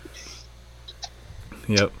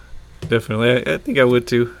 Yep. Definitely. I think I would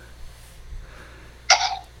too.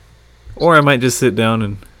 Or I might just sit down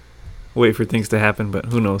and wait for things to happen, but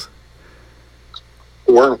who knows?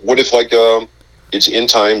 Or what if it's end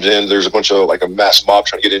times and there's a bunch of a mass mob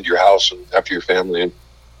trying to get into your house and after your family, and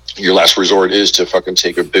your last resort is to fucking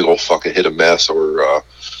take a big old fucking hit of meth or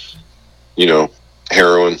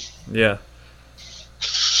heroin. Yeah.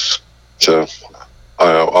 So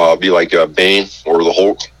be like Bane or the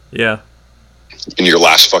Hulk. Yeah. In your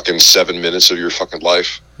last fucking 7 minutes of your fucking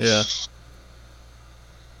life. Yeah.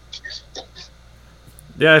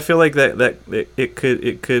 Yeah, I feel like that it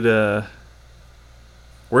could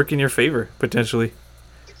work in your favor potentially.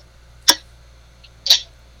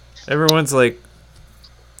 Everyone's like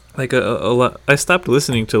a lot. I stopped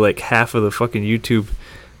listening to half of the fucking YouTube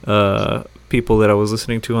people that I was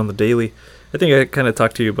listening to on the daily. I think I kind of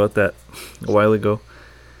talked to you about that a while ago.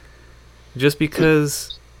 Just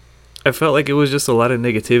because I felt like it was just a lot of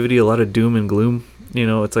negativity, a lot of doom and gloom.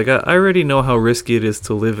 It's like I already know how risky it is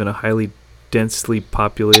to live in a highly densely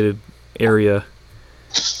populated area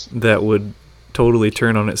that would totally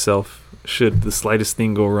turn on itself should the slightest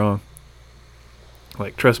thing go wrong.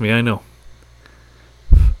 Like, trust me, I know.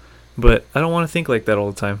 But I don't want to think like that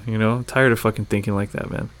all the time, you know? I'm tired of fucking thinking like that,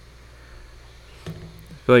 man. I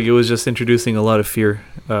feel like it was just introducing a lot of fear,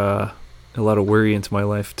 a lot of worry into my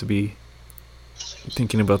life to be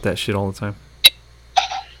thinking about that shit all the time.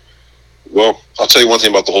 Well, I'll tell you one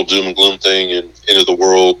thing about the whole doom and gloom thing and end of the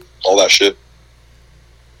world, all that shit.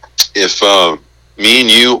 If me and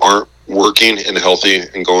you aren't working and healthy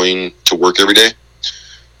and going to work every day,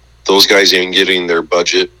 those guys ain't getting their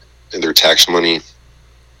budget and their tax money,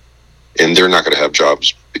 and they're not going to have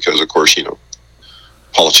jobs because, of course, you know,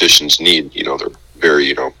 politicians need, you know, their very,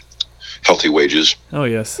 you know, healthy wages. Oh,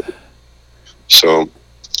 yes. So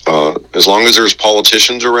as long as there's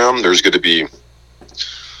politicians around, there's going to be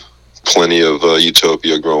plenty of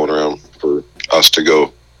utopia growing around for us to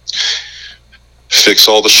go fix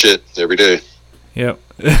all the shit every day. Yep.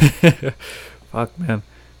 Fuck, man.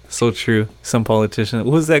 So true. Some politician.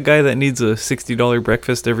 What was that guy that needs a $60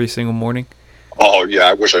 breakfast every single morning? Oh, yeah.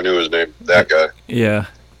 I wish I knew his name. That guy. Yeah.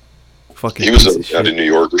 Fucking he was piece of out shit. in New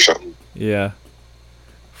York or something. Yeah.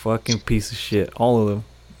 Fucking piece of shit. All of them.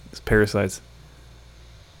 It's parasites.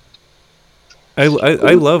 I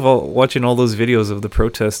love watching all those videos of the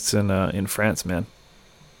protests in France, man.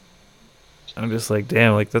 I'm just like,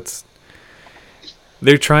 damn, like that's...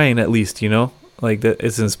 They're trying at least, you know? Like, that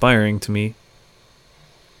it's inspiring to me.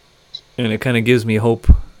 And it kind of gives me hope.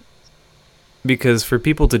 Because for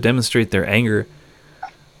people to demonstrate their anger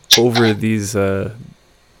over these... I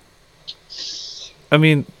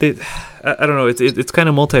mean, I don't know, it's kind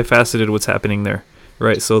of multifaceted what's happening there,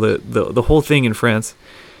 right? So the whole thing in France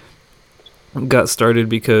got started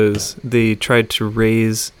because they tried to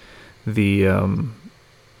raise the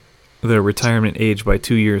retirement age by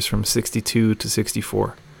 2 years from 62 to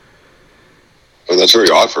 64. Well, that's very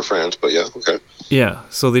odd for France, but yeah, okay. Yeah,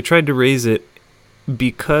 so they tried to raise it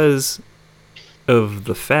because of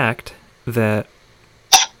the fact that...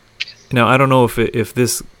 Now, I don't know if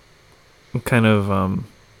this kind of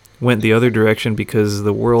went the other direction because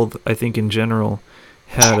the world, I think in general,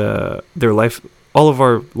 had their life... All of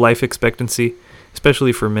our life expectancy,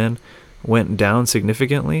 especially for men, went down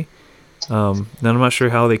significantly. Now, I'm not sure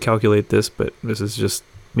how they calculate this, but this is just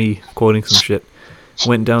me quoting some shit.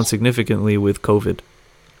 Went down significantly with COVID.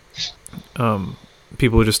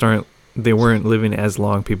 People just they weren't living as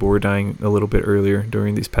long. People were dying a little bit earlier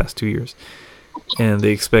during these past 2 years. And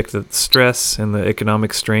they expect that stress and the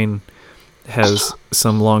economic strain has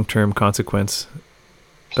some long-term consequence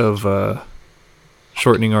of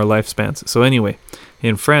shortening our lifespans. So anyway,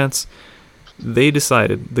 in France,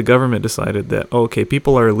 the government decided that, okay,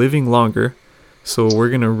 people are living longer, so we're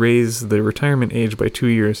going to raise the retirement age by 2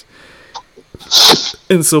 years.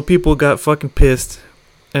 And so people got fucking pissed,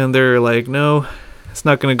 and they're like, no, it's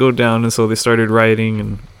not going to go down. And so they started rioting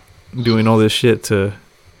and doing all this shit to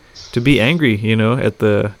be angry, you know, at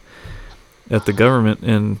the government,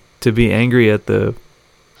 and to be angry at the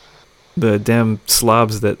damn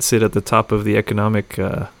slobs that sit at the top of the economic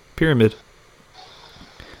pyramid.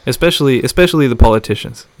 Especially the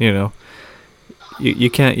politicians, you know. You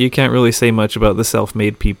can't really say much about the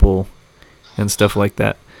self-made people and stuff like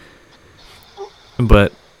that.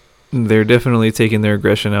 But they're definitely taking their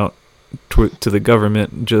aggression out to the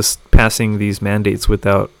government, just passing these mandates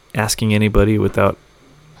without asking anybody, without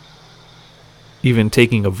even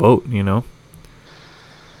taking a vote, you know.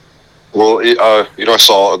 Well, you know, I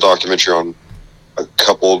saw a documentary on a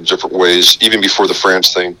couple of different ways, even before the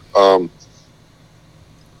France thing. I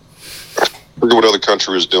forget what other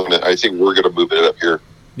country was doing it. I think we're going to move it up here.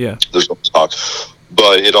 Yeah. There's no talk.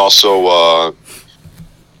 But it also,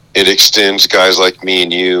 it extends guys like me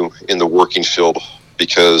and you in the working field,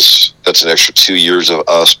 because that's an extra 2 years of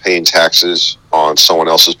us paying taxes on someone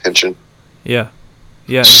else's pension. Yeah.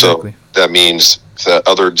 Yeah, exactly. So that means that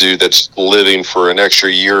other dude that's living for an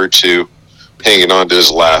extra year or two, hanging on to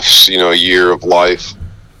his last, you know, year of life,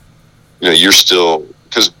 you know, you're still...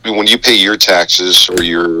 Because when you pay your taxes or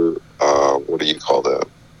your... what do you call that?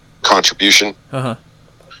 Contribution. Uh-huh.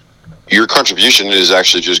 Your contribution is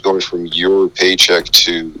actually just going from your paycheck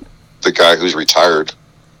to the guy who's retired.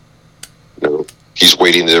 You know, he's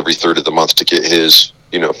waiting every third of the month to get his,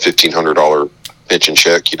 you know, $1,500 pension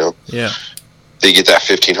check, you know. Yeah. They get that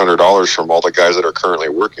 $1,500 from all the guys that are currently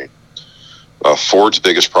working. Ford's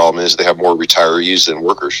biggest problem is they have more retirees than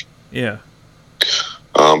workers. Yeah.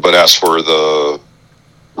 But as for the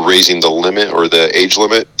raising the limit or the age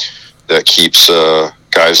limit, that keeps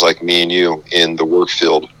guys like me and you in the work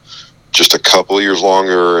field just a couple of years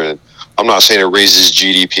longer. And I'm not saying it raises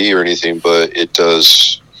GDP or anything, but it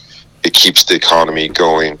does it keeps the economy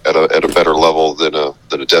going at a better level than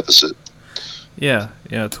a deficit. Yeah,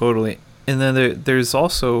 totally. And then there's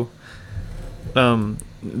also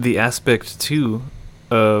the aspect too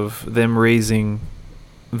of them raising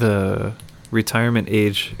the retirement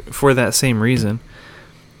age for that same reason,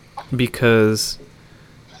 because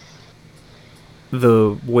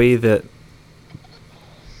the way that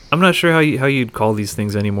I'm not sure how you'd call these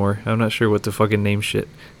things anymore. I'm not sure what to fucking name shit.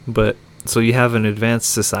 But so you have an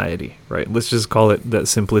advanced society, right? Let's just call it that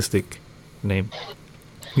simplistic name.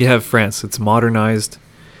 You have France. It's modernized.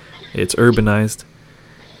 It's urbanized.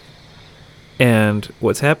 And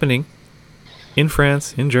what's happening in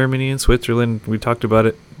France, in Germany, in Switzerland, we talked about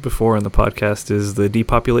it before on the podcast, is the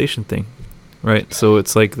depopulation thing, right? So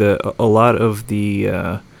it's like a lot of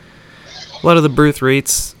the birth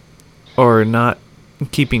rates are not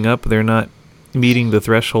keeping up. They're not meeting the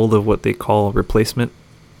threshold of what they call replacement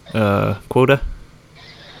quota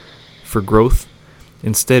for growth.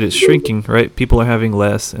 Instead, it's shrinking, right? People are having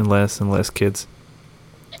less and less and less kids.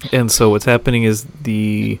 And so what's happening is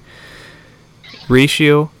the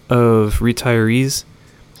ratio of retirees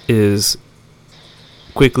is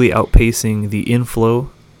quickly outpacing the inflow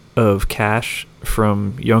of cash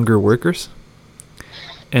from younger workers.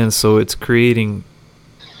 And so it's creating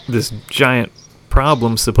this giant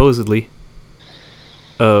problem, supposedly,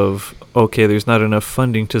 of, okay, there's not enough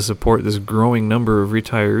funding to support this growing number of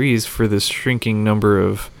retirees for this shrinking number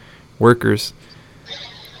of workers.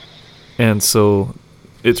 And so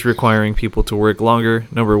it's requiring people to work longer,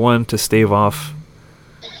 number one, to stave off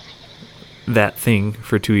that thing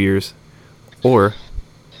for 2 years. Or,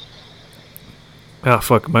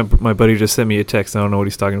 fuck, my buddy just sent me a text. I don't know what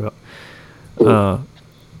he's talking about.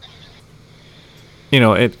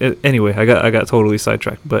 Anyway, I got totally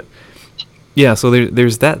sidetracked. But yeah, so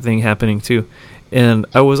there's that thing happening too. And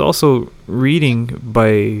I was also reading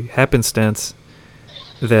by happenstance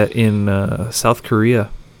that in South Korea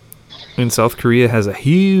has a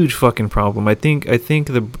huge fucking problem. I think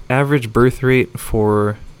the average birth rate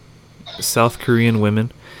for South Korean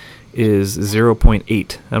women is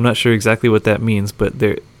 0.8. I'm not sure exactly what that means, but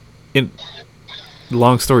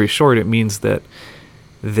long story short, it means that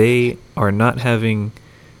they are not having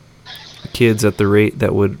kids at the rate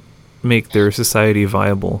that would make their society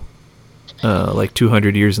viable like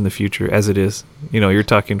 200 years in the future as it is. You're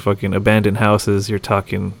talking fucking abandoned houses, you're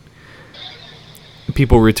talking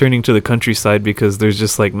people returning to the countryside because there's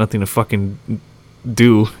just like nothing to fucking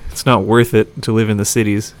do. It's not worth it to live in the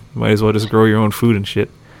cities. You might as well just grow your own food and shit.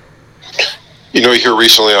 Here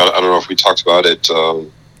recently, I don't know if we talked about it, I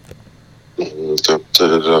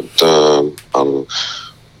don't know,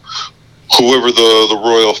 whoever the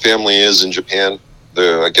royal family is in Japan,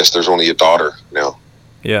 I guess there's only a daughter now.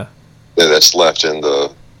 Yeah. That's left in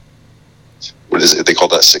what is it? They call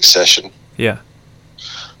that succession. Yeah.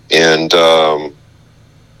 And I'm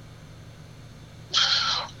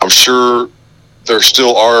sure there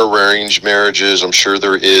still are arranged marriages. I'm sure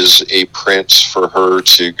there is a prince for her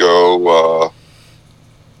to go,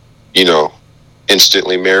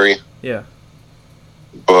 instantly marry. Yeah.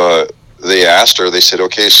 But they asked her, they said,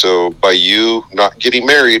 okay, so by you not getting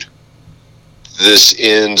married, this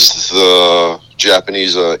ends the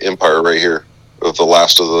Japanese empire right here, of the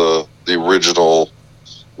last of the original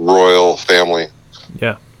royal family.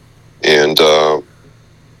 Yeah. And I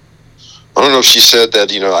don't know if she said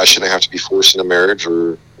that, I shouldn't have to be forced into marriage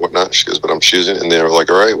or whatnot. She goes, but I'm choosing. And they were like,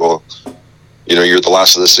 all right, well, you're the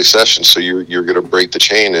last of the succession, so you're going to break the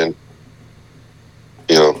chain. And,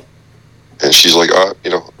 and she's like,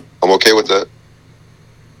 I'm okay with that.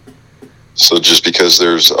 So just because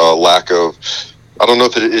there's a lack of, I don't know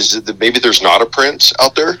if it is, maybe there's not a prince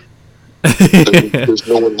out there. There's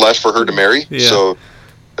no one left for her to marry. Yeah. So,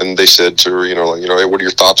 and they said to her, hey, what are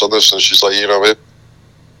your thoughts on this? And she's like,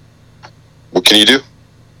 what can you do?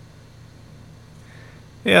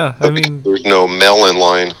 Yeah, I mean, there's no male in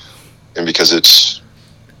line, and because it's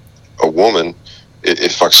a woman,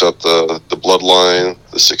 it fucks up the bloodline,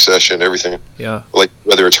 the succession, everything. Yeah. Like,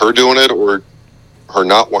 whether it's her doing it or her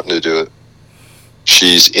not wanting to do it,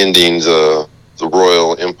 she's ending the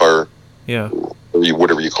royal empire. Yeah. Or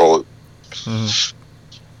whatever you call it. Mm-hmm.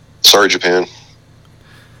 Sorry, Japan.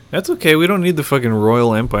 That's okay. We don't need the fucking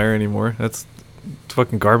royal empire anymore. That's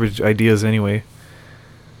fucking garbage ideas anyway.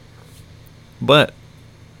 But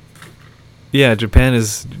yeah, Japan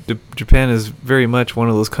is very much one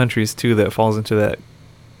of those countries too that falls into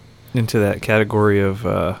that category of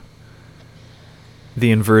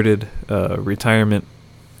the inverted retirement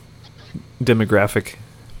demographic.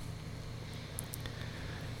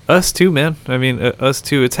 Us too, man. I mean, us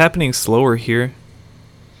too. It's happening slower here,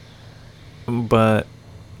 but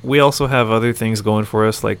we also have other things going for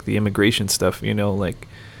us, like the immigration stuff. You know, like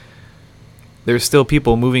there's still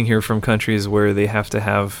people moving here from countries where they have to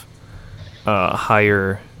have a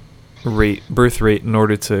higher birth rate in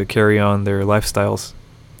order to carry on their lifestyles.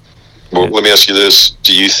 Well, let me ask you this: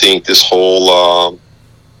 do you think this whole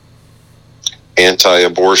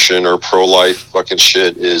anti-abortion or pro-life fucking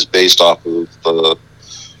shit is based off of the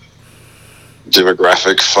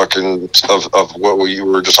demographic fucking of what you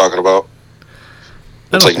were just talking about?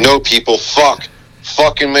 It's like, no, people,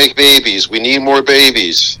 fucking make babies. We need more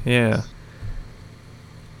babies. Yeah.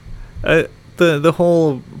 The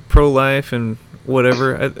whole pro-life and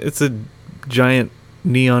whatever, it's a giant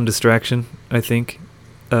neon distraction, I think.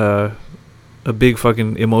 A big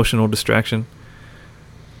fucking emotional distraction.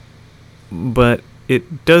 But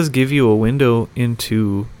it does give you a window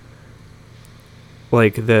into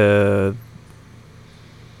like the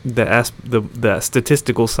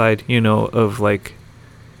statistical side, you know, of like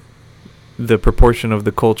the proportion of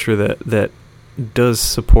the culture that does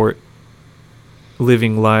support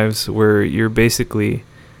living lives where you're basically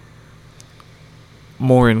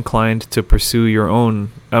more inclined to pursue your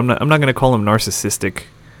own, I'm not going to call them narcissistic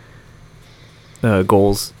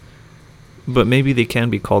goals, but maybe they can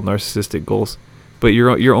be called narcissistic goals, but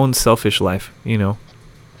your own selfish life, you know,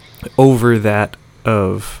 over that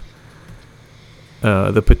of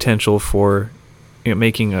the potential for, you know,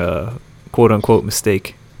 making a quote unquote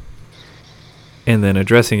mistake and then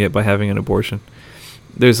addressing it by having an abortion.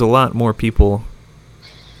 There's a lot more people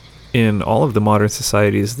in all of the modern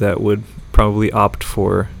societies that would probably opt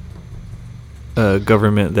for a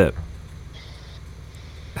government that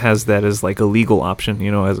has that as like a legal option,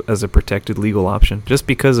 you know, as a protected legal option, just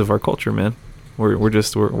because of our culture, man.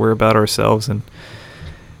 We're about ourselves, and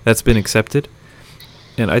that's been accepted,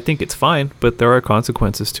 and I think it's fine, but there are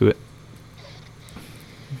consequences to it.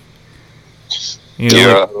 You know,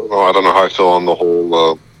 yeah, I don't know how I feel on the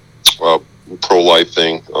whole pro-life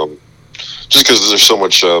thing. Just because there's so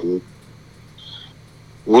much, we'll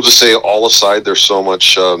just say all aside, there's so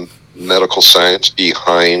much medical science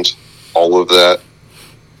behind all of that,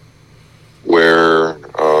 where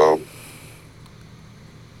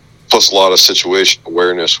plus a lot of situation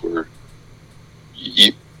awareness where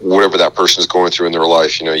whatever that person is going through in their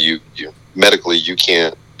life, you know, you medically, you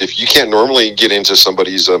can't, if you can't normally get into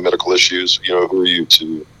somebody's medical issues, you know, who are you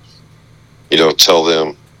to, you know, tell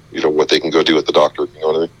them, you know, what they can go do with the doctor, you know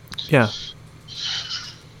what I mean? Yeah.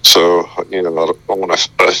 So, you know, I don't want to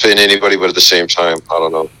offend anybody, but at the same time, I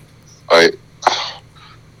don't know. I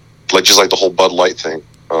like just like the whole Bud Light thing.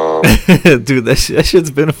 Dude, that shit's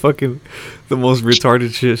been the most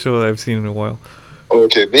retarded shit show I've seen in a while.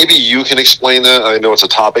 Okay, maybe you can explain that. I know it's a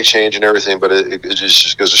topic change and everything, but it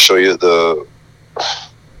just goes to show you the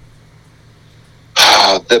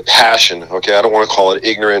passion. Okay, I don't want to call it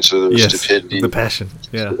ignorance or stupidity. The passion.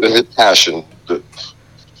 Yeah, the passion.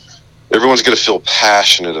 Everyone's going to feel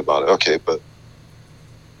passionate about it. Okay, but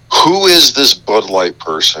who is this Bud Light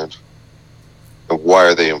person, and why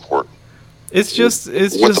are they important? It's just what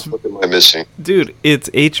the fuck am I missing, dude? It's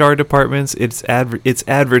HR departments. It's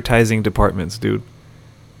advertising departments, dude.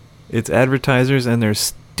 It's advertisers and their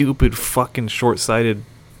stupid fucking short-sighted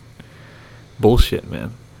bullshit,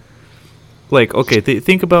 man. Like, okay,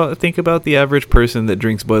 think about the average person that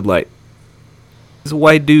drinks Bud Light. It's a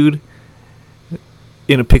white dude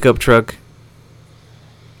in a pickup truck,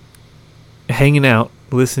 hanging out,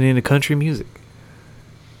 listening to country music.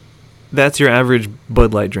 That's your average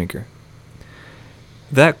Bud Light drinker.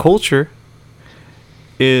 That culture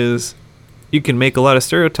is, you can make a lot of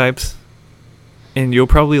stereotypes, and you'll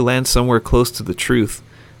probably land somewhere close to the truth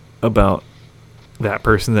about that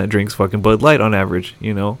person that drinks fucking Bud Light on average,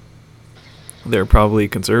 you know? They're probably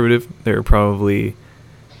conservative. They're probably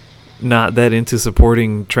not that into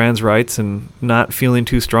supporting trans rights and not feeling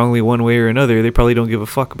too strongly one way or another. They probably don't give a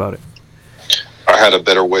fuck about it. I had a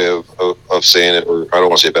better way of saying it, or I don't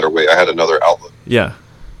want to say a better way. I had another outlet. Yeah.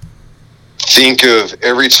 Think of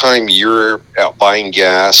every time you're out buying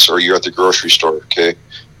gas or you're at the grocery store, okay?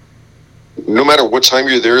 No matter what time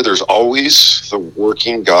you're there, there's always the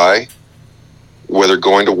working guy, whether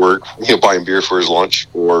going to work, you know, buying beer for his lunch,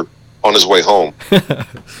 or on his way home.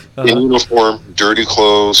 In uniform, dirty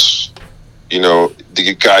clothes, you know,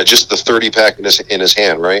 the guy, just the 30-pack in his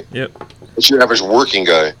hand, right? Yep. It's your average working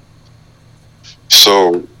guy.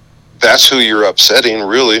 So that's who you're upsetting,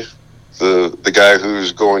 really. The guy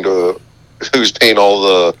who's paying all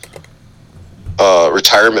the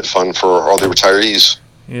retirement fund for all the retirees.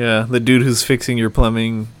 Yeah, the dude who's fixing your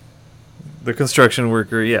plumbing, the construction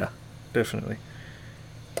worker, yeah, definitely.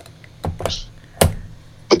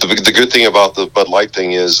 But the good thing about the Bud Light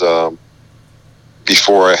thing is,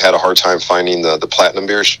 before I had a hard time finding the platinum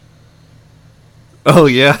beers. Oh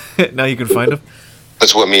yeah, now you can find them.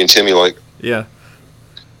 That's what me and Timmy like. Yeah.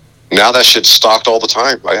 Now that shit's stocked all the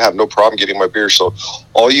time. I have no problem getting my beer. So,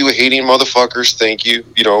 all you hating motherfuckers, thank you.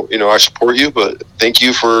 You know, I support you, but thank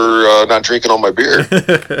you for not drinking all my beer.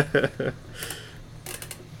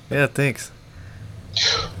 Yeah, thanks.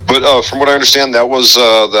 But from what I understand, that was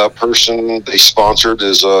that person they sponsored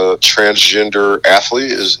is a transgender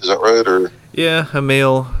athlete. Is that right? Or yeah, a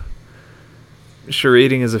male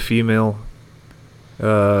charading as a female,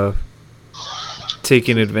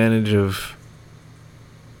 taking advantage of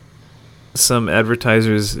some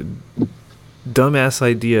advertiser's dumbass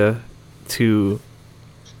idea to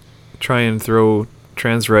try and throw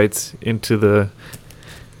trans rights into the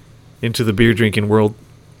beer drinking world,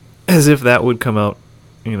 as if that would come out,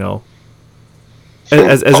 you know,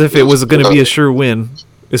 as if it was going to be a sure win,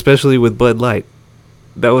 especially with Bud Light.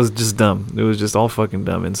 That was just dumb. It was just all fucking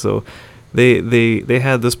dumb. And so they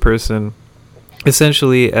had this person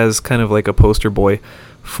essentially as kind of like a poster boy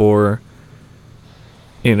for,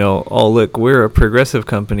 you know, oh look, we're a progressive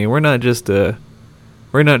company. We're not just a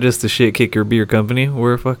shit kicker beer company.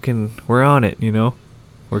 We're on it, you know.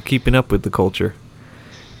 We're keeping up with the culture.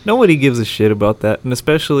 Nobody gives a shit about that, and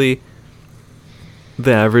especially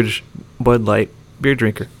the average Bud Light beer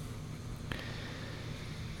drinker.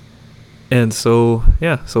 And so,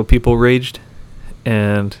 yeah, so people raged,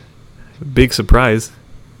 and big surprise.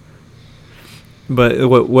 But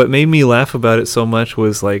what made me laugh about it so much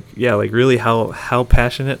was like, yeah, like really how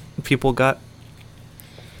passionate people got.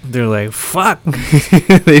 They're like, fuck.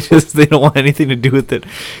 they don't want anything to do with it,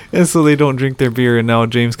 and so they don't drink their beer. And now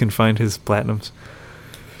James can find his platinums.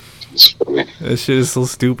 That shit is so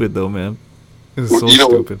stupid, though, man. It's so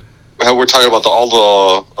stupid. How we're talking about the all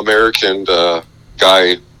the American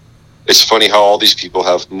guy. It's funny how all these people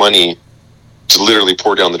have money to literally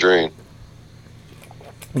pour down the drain.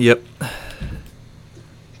 Yep.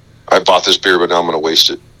 I bought this beer, but now I'm going to waste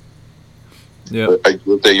it. Yeah. I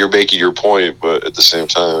get that you're making your point, but at the same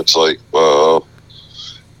time, it's like, well,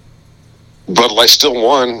 Bud Light still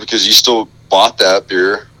won because you still bought that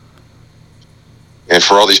beer. And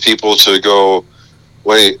for all these people to go,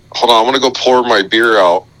 wait, hold on, I'm going to go pour my beer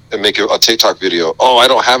out and make a TikTok video. Oh, I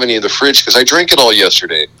don't have any in the fridge because I drank it all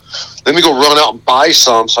yesterday. Let me go run out and buy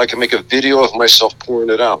some so I can make a video of myself pouring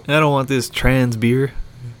it out. I don't want this trans beer.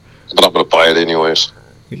 But I'm going to buy it anyways.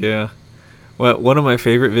 Yeah. Well, one of my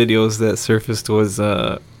favorite videos that surfaced was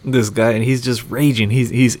this guy, and he's just raging.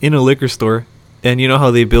 He's in a liquor store, and you know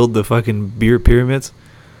how they build the fucking beer pyramids?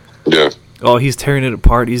 Yeah. Oh, he's tearing it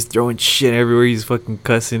apart. He's throwing shit everywhere. He's fucking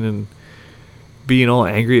cussing and being all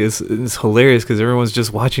angry. It's hilarious because everyone's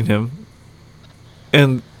just watching him.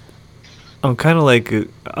 And I'm kind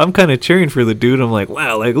of cheering for the dude. I'm like,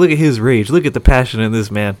 wow, like look at his rage. Look at the passion in this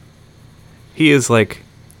man. He is like,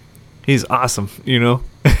 he's awesome, you know?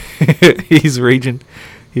 He's raging.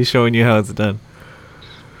 He's showing you how it's done.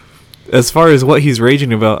 As far as what he's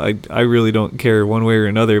raging about, I really don't care one way or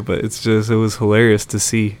another, but it was hilarious to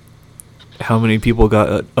see how many people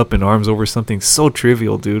got up in arms over something so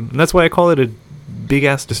trivial, dude. And that's why I call it a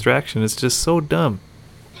big-ass distraction. It's just so dumb.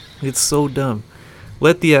 It's so dumb.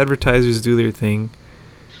 Let the advertisers do their thing.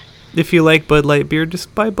 If you like Bud Light beer,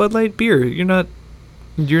 just buy Bud Light beer.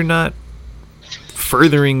 You're not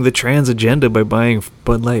furthering the trans agenda by buying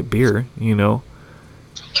Bud Light beer, you know.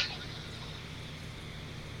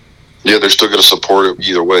 Yeah, they're still going to support it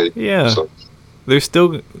either way. Yeah. So. They're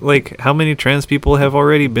still, like, how many trans people have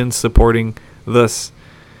already been supporting the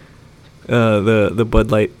Bud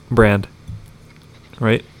Light brand?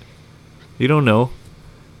 Right? You don't know.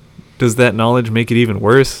 Does that knowledge make it even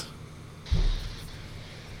worse?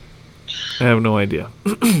 I have no idea.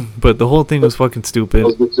 But the whole thing was fucking stupid. I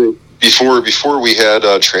was gonna say, before we had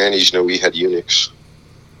trannies, you know, we had eunuchs.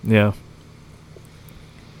 Yeah.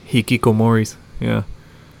 Hikikomoris. Yeah.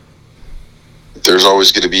 There's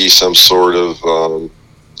always going to be some sort of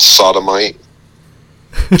sodomite,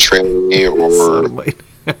 tranny, or Sodomite.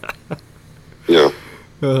 yeah.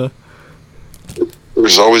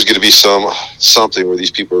 There's always going to be something where these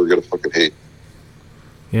people are going to fucking hate.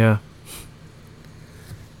 Yeah.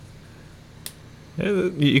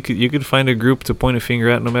 You could find a group to point a finger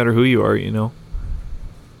at no matter who you are, you know.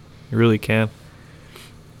 You really can.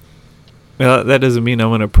 Well, that doesn't mean I'm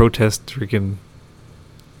going to protest freaking...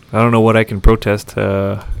 I don't know what I can protest.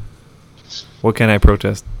 What can I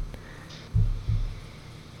protest?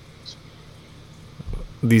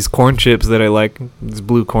 These corn chips that I like, these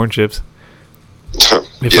blue corn chips.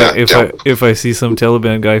 If I see some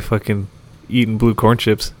Taliban guy fucking eating blue corn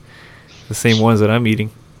chips, the same ones that I'm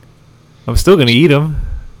eating, I'm still gonna eat them.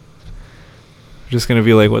 just gonna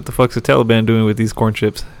be like, what the fuck's the Taliban doing with these corn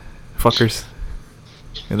chips, fuckers?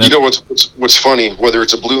 And you know what's funny? Whether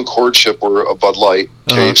it's a blue corn chip or a Bud Light.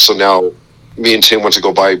 Okay, so now me and Tim went to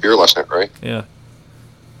go buy a beer last night, right? Yeah.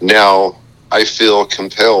 Now I feel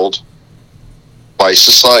compelled by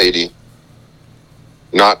society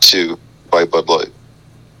not to buy Bud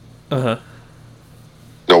Light.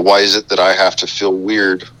 Now, why is it that I have to feel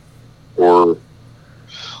weird, or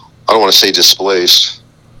I don't want to say displaced,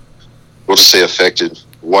 we'll just say affected?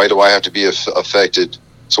 Why do I have to be affected?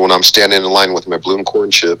 So when I'm standing in line with my Bloom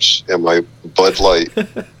corn chips and my Bud Light,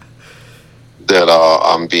 that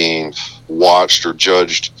I'm being watched or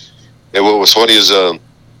judged. And what was funny is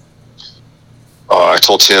I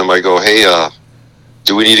told Tim, I go, hey,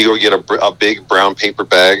 do we need to go get a big brown paper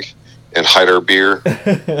bag and hide our beer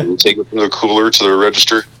and take it from the cooler to the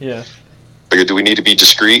register? Yeah. I go, do we need to be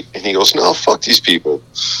discreet? And he goes, no, fuck these people.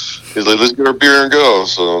 He's like, let's get our beer and go.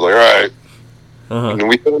 So I was like, all right. And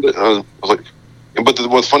we found it. I was like, but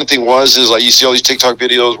the funny thing is like you see all these TikTok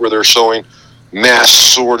videos where they're showing mass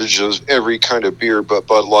shortages of every kind of beer but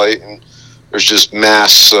Bud Light, and there's just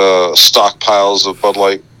mass stockpiles of Bud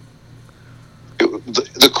Light.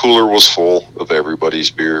 The cooler was full of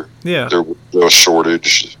everybody's beer. Yeah. There was no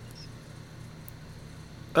shortage.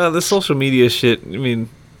 The social media shit, I mean,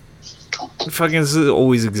 fucking is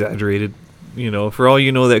always exaggerated. You know, for all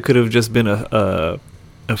you know, that could have just been a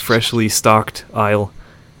freshly stocked aisle.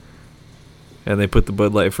 And they put the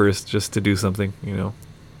Bud Light first just to do something, you know.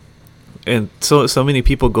 And so many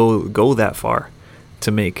people go that far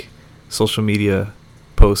to make social media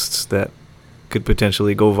posts that could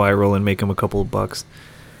potentially go viral and make them a couple of bucks.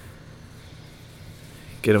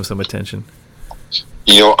 Get them some attention.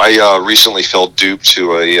 You know, I recently fell dupe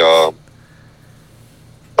to a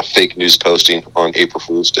fake news posting on April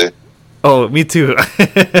Fool's Day. Oh, me too.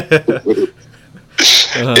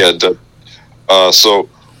 Yeah. So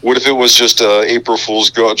what if it was just April Fool's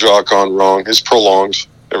joke gone wrong? It's prolonged.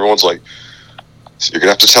 Everyone's like, so you're going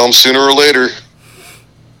to have to tell them sooner or later.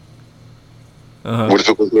 What if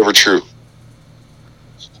it was never true?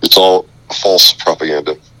 It's all false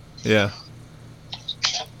propaganda. Yeah.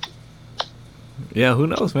 Yeah, who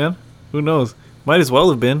knows, man? Who knows? Might as well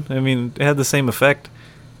have been. I mean, it had the same effect,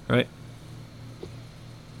 right?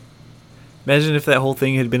 Imagine if that whole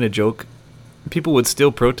thing had been a joke. People would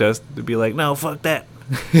still protest. They'd be like, no, fuck that.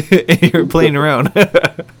 And you're playing around.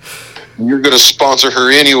 You're going to sponsor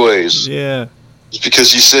her anyways. Yeah. Just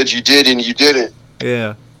because you said you did and you didn't.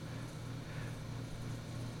 Yeah.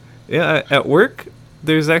 Yeah, at work,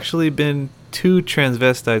 there's actually been 2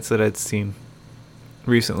 transvestites that I'd seen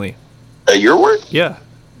recently. At your work? Yeah.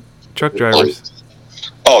 Truck drivers.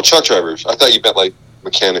 Oh, truck drivers. I thought you meant like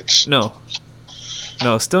mechanics. No,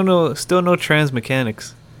 still no trans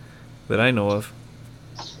mechanics that I know of.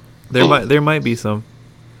 There might be some.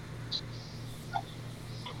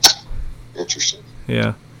 Interesting.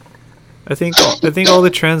 Yeah. I think all the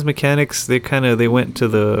trans mechanics they went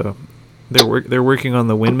to they're working on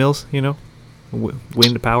the windmills, you know?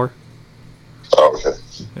 Wind power. Oh, okay.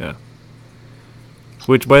 Yeah.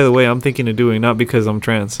 Which, by the way, I'm thinking of doing, not because I'm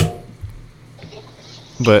trans.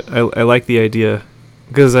 But I like the idea.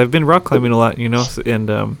 Because I've been rock climbing a lot, you know?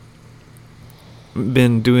 And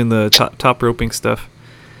been doing the top roping stuff.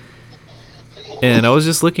 And I was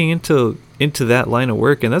just looking into that line of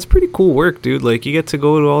work. And that's pretty cool work, dude. Like, you get to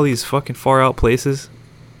go to all these fucking far out places.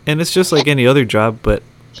 And it's just like any other job, but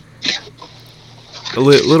a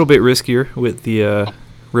little bit riskier with the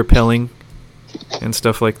rappelling and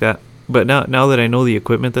stuff like that. But now that I know the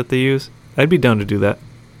equipment that they use, I'd be down to do that.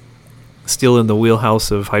 Still in the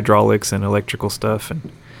wheelhouse of hydraulics and electrical stuff,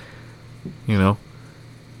 and you know,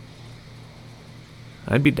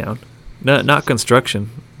 I'd be down. Not construction,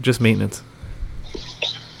 just maintenance.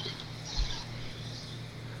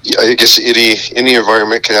 Yeah, I guess any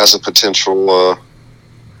environment has a potential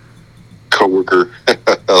coworker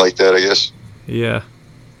like that, I guess. Yeah.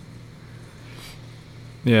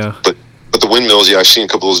 Yeah. But the windmills, yeah, I've seen a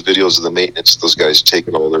couple of those videos of the maintenance. Those guys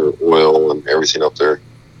taking all their oil and everything up there,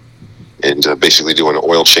 and basically doing an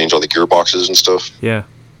oil change on the gearboxes and stuff. Yeah.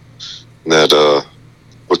 That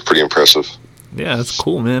looked pretty impressive. Yeah, that's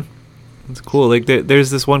cool, man. It's cool. Like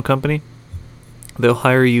there's this one company, they'll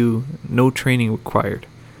hire you, no training required,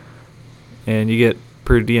 and you get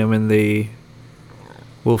per diem, and they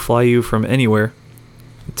will fly you from anywhere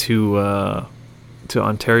to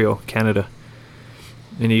Ontario, Canada.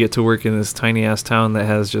 And you get to work in this tiny ass town that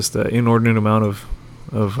has just an inordinate amount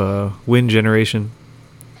of wind generation.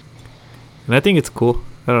 And I think it's cool.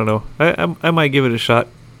 I don't know. I might give it a shot.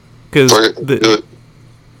 Cause the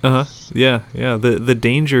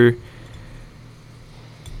danger.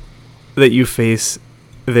 that you face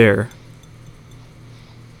there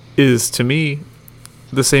is, to me,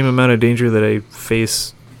 the same amount of danger that I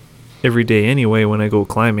face every day anyway when I go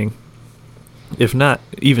climbing. If not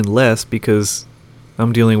even less, because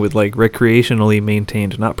I'm dealing with like recreationally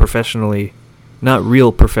maintained, not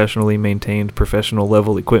real professionally maintained professional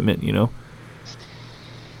level equipment, you know?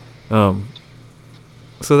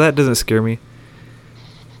 So that doesn't scare me.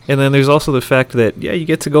 And then there's also the fact that, yeah, you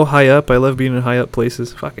get to go high up. I love being in high up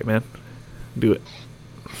places. Fuck it, man. Do it.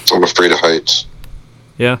 I'm afraid of heights.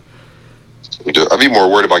 Yeah. I'd be more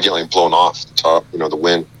worried about getting like blown off the top, you know, the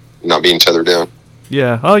wind, not being tethered down.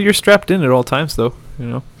 Yeah. Oh, you're strapped in at all times, though, you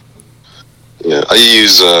know? Yeah, I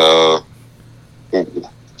use, what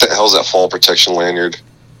the hell's that fall protection lanyard?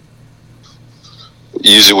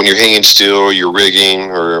 You use it when you're hanging still, you're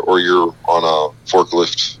rigging, or you're on a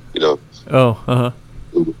forklift, you know. Oh, uh-huh.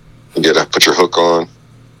 You put your hook on.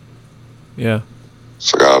 Yeah.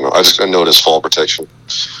 I don't know. I know it as fall protection.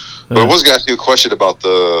 But I was going to ask you a question about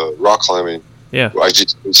the rock climbing. Yeah. I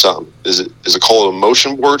just did something. Is it called a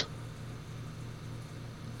motion board?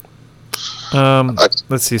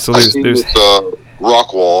 Let's see. So there's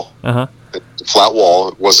rock wall. Uh-huh. Flat wall.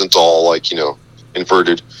 It wasn't all like, you know,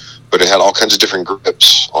 inverted, but it had all kinds of different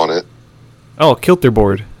grips on it. Oh, kilter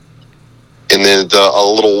board. And then a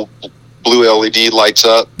little blue LED lights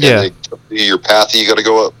up. Yeah. And your path that you got to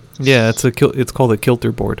go up. Yeah, it's called a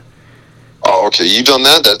kilter board. Oh, okay. You done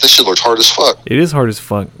that? That shit looks hard as fuck. It is hard as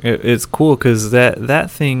fuck. It's cool because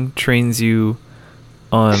that thing trains you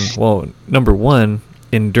on, well, number one,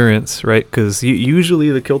 endurance, right? Because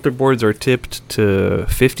usually the kilter boards are tipped to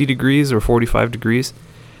 50 degrees or 45 degrees.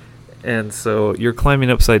 And so you're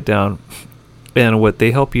climbing upside down. And what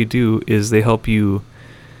they help you do is they help you,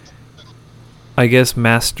 I guess,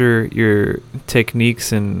 master your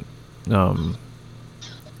techniques and your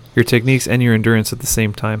endurance at the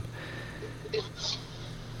same time.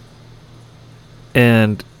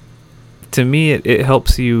 And to me, it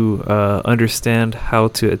helps you understand how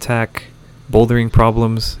to attack bouldering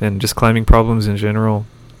problems and just climbing problems in general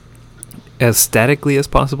as statically as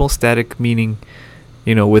possible. Static meaning,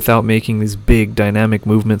 you know, without making these big dynamic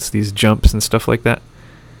movements, these jumps and stuff like that.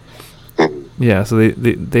 Yeah, so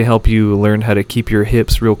they help you learn how to keep your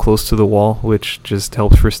hips real close to the wall, which just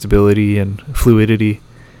helps for stability and fluidity.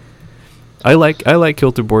 I like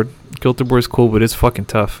kilterboard. Kilterboard's cool, but it's fucking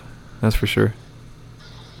tough. That's for sure.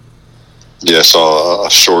 Yeah, I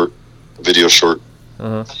saw a video short.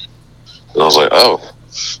 Uh-huh. And I was like, oh,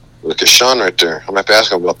 look at Sean right there. I'm going to have to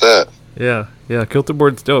ask him about that. Yeah,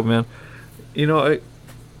 kilterboard's dope, man. You know,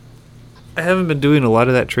 I haven't been doing a lot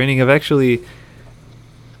of that training. I've actually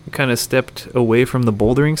kind of stepped away from the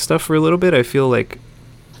bouldering stuff for a little bit. I feel like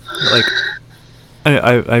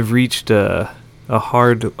I've reached a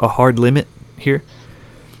hard limit here.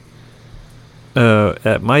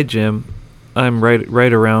 At my gym, I'm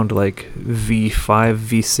right around like V5,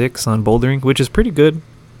 V6 on bouldering, which is pretty good,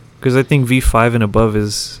 because I think V5 and above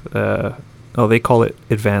is they call it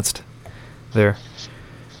advanced there.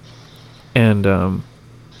 And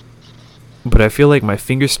but I feel like my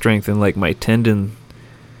finger strength and like my tendon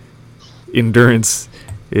endurance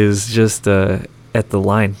is just at the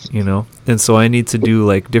line, you know. And so I need to do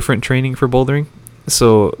like different training for bouldering.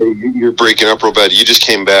 So you're breaking up real bad. You just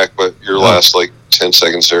came back, but your last like 10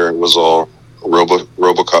 seconds there was all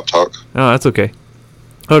RoboCop talk. Oh, that's okay.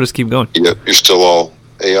 I'll just keep going. Yeah, you're still all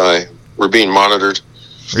AI. We're being monitored.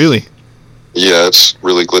 Really? Yeah, it's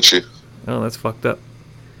really glitchy. Oh, that's fucked up.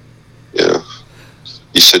 Yeah.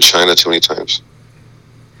 You said China too many times.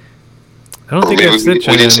 I don't think I've said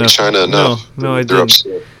China we didn't enough. say China enough. No, I didn't.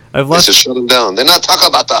 Upset. I've lost. They said shut them down. They're not talking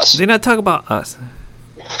about us. They're not talking about us.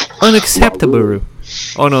 Unacceptable.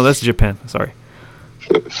 Oh no, that's Japan. Sorry.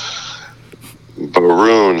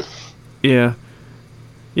 Baroon. Yeah.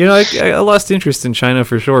 You know, I lost interest in China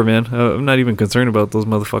for sure, man. I'm not even concerned about those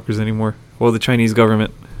motherfuckers anymore. Well, the Chinese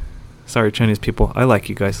government. Sorry, Chinese people. I like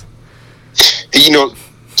you guys. You know,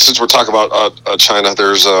 since we're talking about China,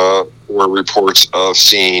 there's were reports of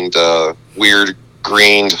seeing weird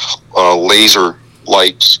green laser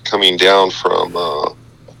lights coming down from a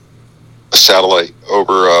satellite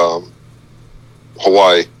over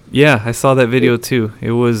Hawaii. Yeah, I saw that video too.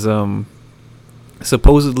 It was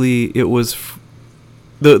supposedly it was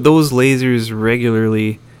those lasers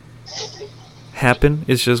regularly happen.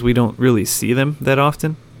 It's just we don't really see them that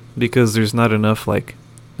often because there's not enough, like,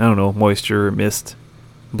 I don't know, moisture or mist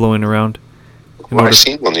blowing around. Well, I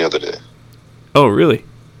seen one the other day. Oh, really?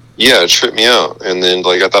 Yeah, it tripped me out, and then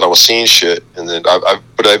like I thought I was seeing shit, and then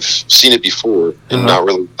I've seen it before and not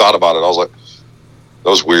really thought about it. I was like, that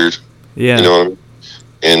was weird. Yeah, you know what I mean?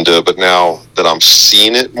 And but now that I'm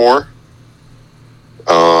seeing it more,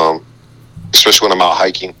 Especially when I'm out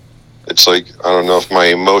hiking. It's like, I don't know if my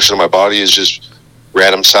emotion in my body is just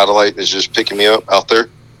random satellite is just picking me up out there.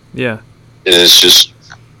 Yeah. And it's just,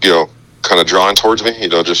 kind of drawing towards me,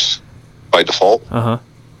 just by default. Uh-huh.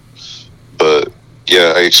 But,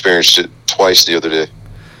 yeah, I experienced it twice the other day.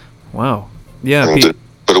 Wow. Yeah.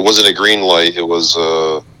 But it wasn't a green light. It was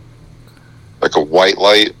like a white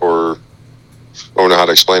light, or I don't know how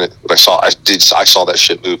to explain it. But I saw that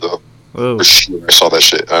shit move, though. Whoa. For sure, I saw that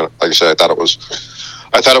shit. Like I said, I thought it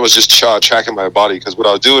was just tracking my body, because what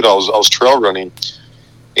I was doing, I was trail running,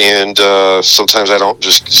 and sometimes I don't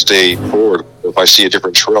just stay forward. If I see a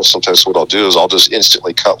different trail, sometimes what I'll do is I'll just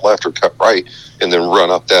instantly cut left or cut right, and then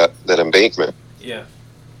run up that embankment. Yeah.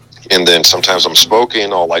 And then sometimes I'm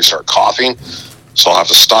smoking, I'll like start coughing, so I'll have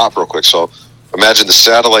to stop real quick. So imagine the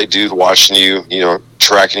satellite dude watching you,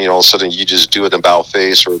 tracking you, and all of a sudden you just do it in about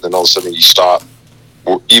face, or then all of a sudden you stop.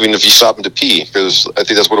 Or even if you stop to pee, because I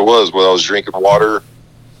think that's what it was. When I was drinking water,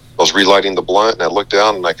 I was relighting the blunt, and I looked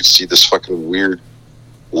down and I could see this fucking weird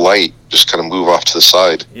light just kind of move off to the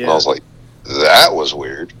side. Yeah. And I was like, that was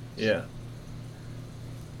weird. Yeah.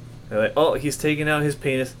 They're like, oh, he's taking out his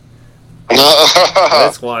penis.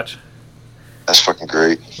 Let's watch. That's fucking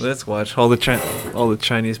great. Let's watch. All the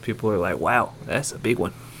Chinese people are like, wow, that's a big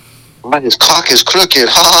one. His cock is crooked.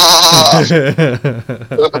 Ha!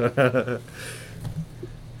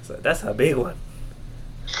 So that's a big one.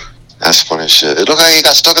 That's funny as shit. It looked like he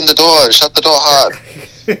got stuck in the door. Shut the door hard.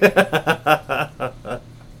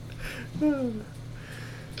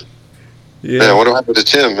 Yeah. Man, what happened to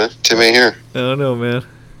Tim, man? Tim ain't here. I don't know, man.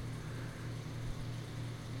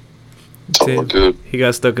 Oh, good. He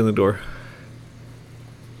got stuck in the door.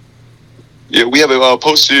 Yeah, we haven't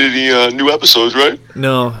posted any new episodes, right?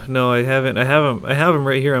 No, I haven't. I have them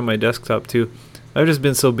right here on my desktop too. I've just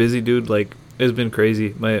been so busy, dude. Like, it's been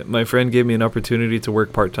crazy. My friend gave me an opportunity to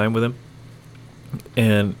work part-time with him,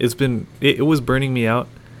 and it was burning me out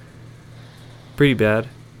pretty bad.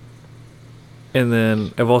 And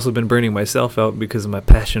then I've also been burning myself out because of my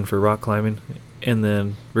passion for rock climbing, and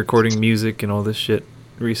then recording music and all this shit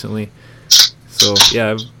recently. So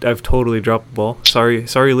yeah, I've totally dropped the ball.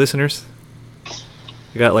 Sorry listeners.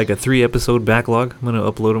 I got like a 3-episode backlog. I'm gonna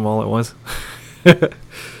upload them all at once.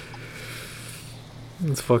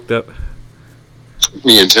 It's fucked up.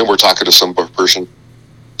 Me and Tim were talking to some person,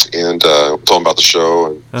 and told him about the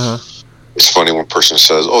show. And it's funny when a person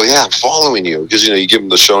says, "Oh yeah, I'm following you," because you give them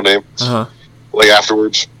the show name. Like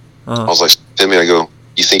afterwards, I was like, Timmy, I go,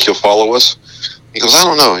 "You think you'll follow us?" He goes, "I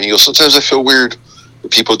don't know." He goes, "Sometimes I feel weird.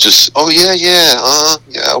 People just, oh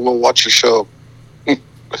yeah, we'll watch your show."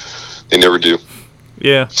 They never do.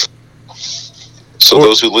 Yeah. So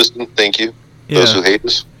those who listen, thank you. Yeah. Those who hate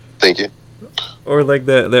us, thank you. Or like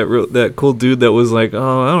that cool dude that was like,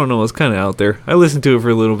 oh, I don't know, it's kind of out there. I listened to it for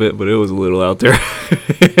a little bit, but it was a little out there.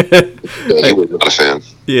 Yeah, he was not a fan.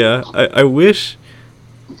 Yeah, I wish.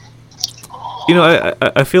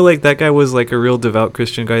 I feel like that guy was like a real devout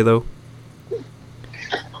Christian guy, though.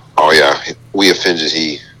 Oh yeah, we offended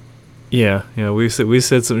he. Yeah, we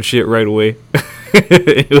said some shit right away.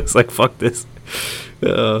 It was like, fuck this.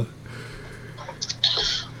 Well,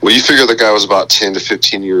 you figure the guy was about 10 to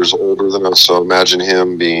 15 years older than us, so imagine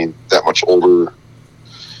him being that much older,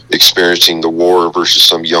 experiencing the war, versus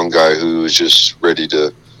some young guy who is just ready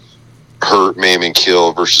to hurt, maim, and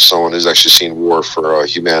kill, versus someone who's actually seen war for a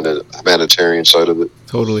humanitarian side of it.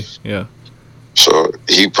 Totally, yeah. So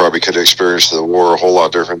he probably could have experienced the war a whole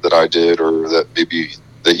lot different than I did, or that maybe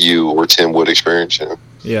that you or Tim would experience.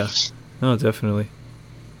 Yeah, no, definitely.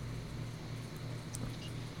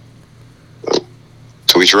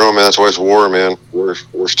 To each your own, man. That's why it's war, man.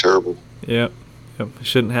 War's terrible. Yeah. Yep. It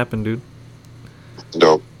shouldn't happen, dude.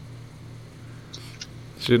 No.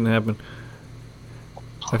 Shouldn't happen.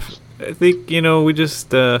 I think, we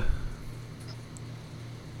just, I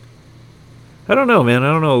don't know, man.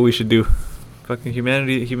 I don't know what we should do. Fucking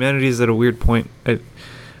humanity is at a weird point. I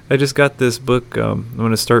just got this book. I'm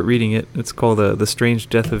going to start reading it. It's called The Strange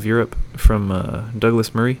Death of Europe from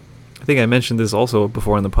Douglas Murray. I think I mentioned this also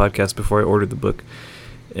before on the podcast before I ordered the book.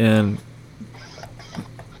 And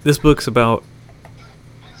this book's about,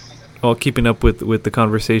 keeping up with the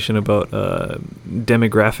conversation about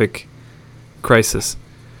demographic crisis,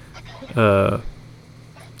 and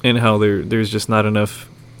how there's just not enough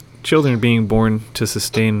children being born to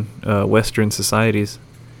sustain Western societies,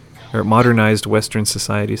 or modernized Western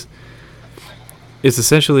societies. It's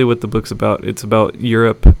essentially what the book's about. It's about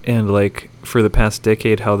Europe, and like for the past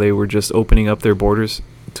decade how they were just opening up their borders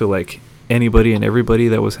to like anybody and everybody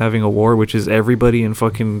that was having a war, which is everybody in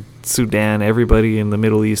fucking Sudan, everybody in the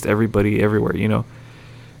Middle East, everybody everywhere,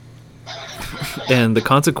 and the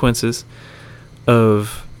consequences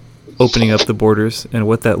of opening up the borders and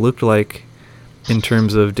what that looked like in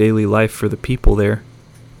terms of daily life for the people there.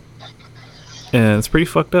 And it's pretty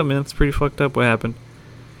fucked up, man. It's pretty fucked up what happened.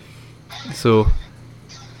 So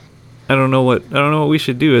I don't know what we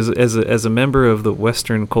should do as a member of the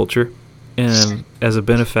Western culture, and as a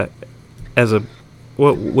benefit, as a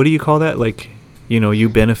what do you call that? Like, you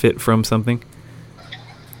benefit from something.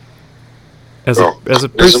 As a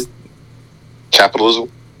person.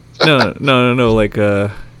 Capitalism. No.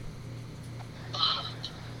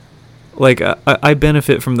 Like I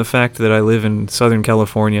benefit from the fact that I live in Southern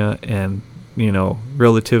California and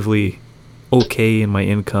relatively okay in my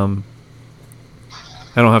income.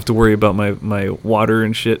 I don't have to worry about my water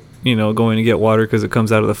and shit, going to get water because it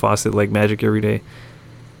comes out of the faucet like magic every day.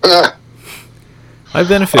 I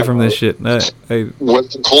benefit from this shit.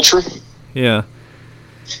 Western culture? Yeah.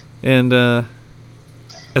 And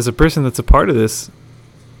as a person that's a part of this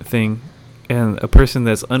thing, and a person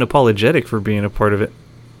that's unapologetic for being a part of it,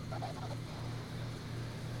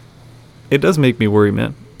 it does make me worry,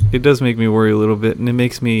 man. It does make me worry a little bit, and it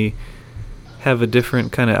makes me have a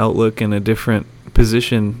different kind of outlook and a different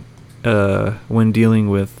position when dealing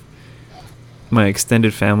with my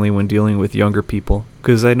extended family, when dealing with younger people,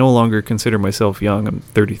 because I no longer consider myself young. I'm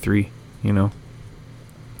 33,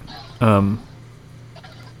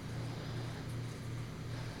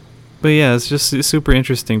 But yeah, it's just super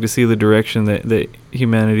interesting to see the direction that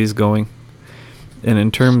humanity's going. And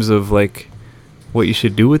in terms of like what you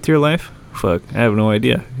should do with your life, fuck, I have no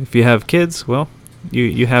idea. If you have kids, well,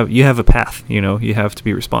 you have a path, you have to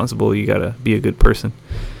be responsible, you gotta be a good person.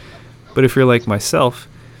 But if you're like myself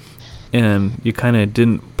and you kind of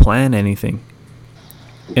didn't plan anything,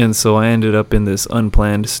 and so I ended up in this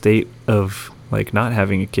unplanned state of like not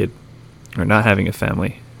having a kid or not having a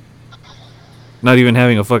family, not even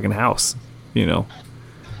having a fucking house,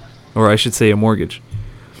 or I should say a mortgage.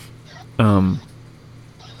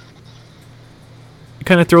 It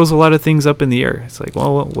kind of throws a lot of things up in the air. It's like,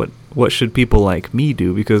 well, what should people like me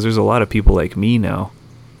do? Because there's a lot of people like me now,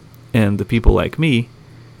 and the people like me,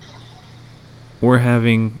 we're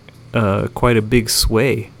having quite a big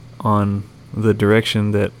sway on the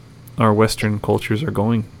direction that our Western cultures are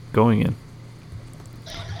going in.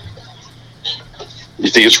 You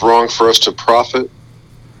think it's wrong for us to profit?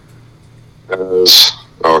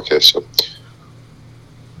 Okay, so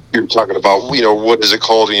you're talking about, what is it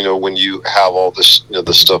called, when you have all this,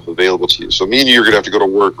 this stuff available to you. So me and you are going to have to go to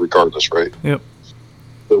work regardless, right? Yep.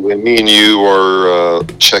 But when me and you are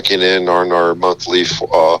checking in on our monthly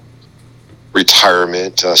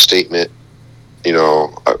retirement statement,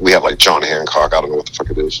 we have like John Hancock. I don't know what the fuck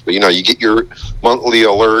it is. But, you get your monthly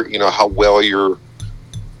alert, how well your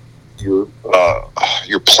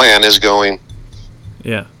plan is going.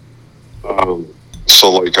 Yeah. So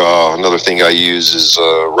like another thing I use is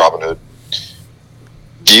Robinhood.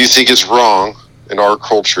 Do you think it's wrong in our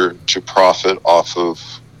culture to profit off of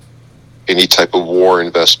any type of war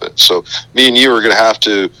investment? So me and you are going to have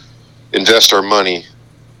to invest our money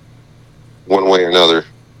one way or another.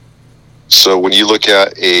 So when you look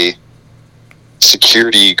at a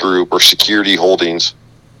security group or security holdings,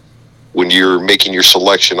 when you're making your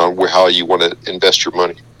selection on how you want to invest your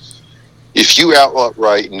money, if you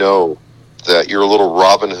outright know that your little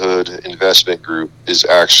Robinhood investment group is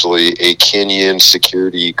actually a Kenyan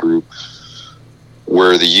security group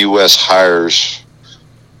where the U.S. hires,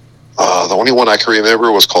 the only one I can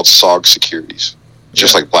remember was called SOG Securities,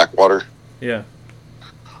 just like Blackwater. Yeah.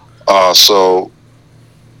 So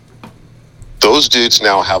those dudes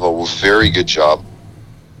now have a very good job,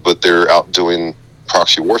 but they're out doing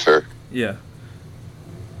proxy warfare. Yeah.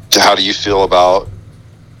 How do you feel about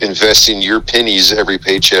investing your pennies every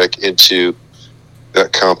paycheck into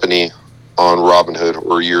that company on Robinhood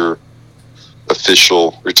or your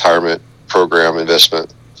official retirement program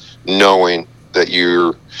investment, knowing that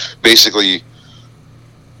you're basically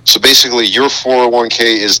your 401k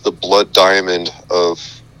is the blood diamond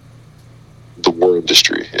of the war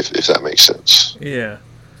industry, if that makes sense? Yeah.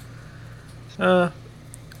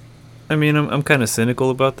 I mean, I'm kind of cynical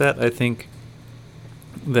about that. I think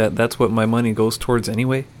that's what my money goes towards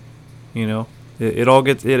anyway. It all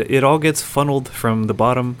gets funneled from the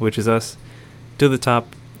bottom, which is us, to the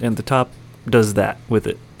top, and the top does that with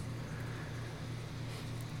it.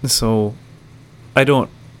 So I don't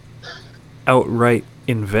outright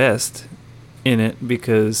invest in it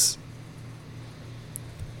because,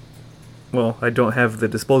 well, I don't have the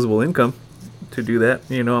disposable income to do that.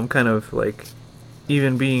 I'm kind of like,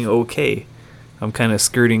 even being okay, I'm kind of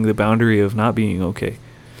skirting the boundary of not being okay.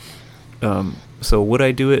 So would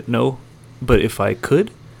I do it? No. But if I could,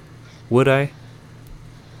 would I?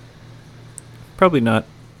 Probably not.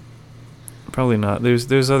 Probably not.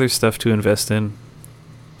 There's other stuff to invest in.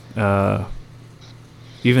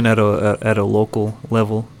 Even at a local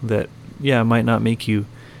level that might not make you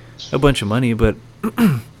a bunch of money, but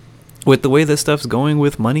with the way this stuff's going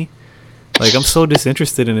with money, like I'm so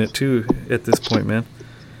disinterested in it too at this point, man.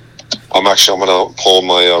 I'm gonna pull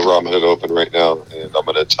my Robinhood open right now, and I'm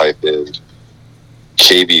gonna type in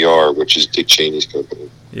KBR, which is Dick Cheney's company.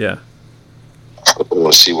 Yeah. I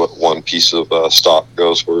want to see what one piece of stock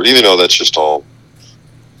goes for, even though that's just all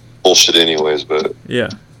bullshit anyways, but yeah,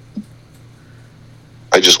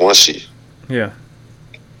 I just want to see. Yeah.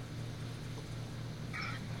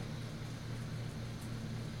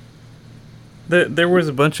 There was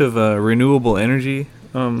a bunch of renewable energy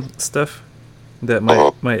stuff that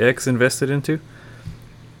my ex invested into,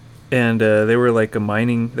 and they were like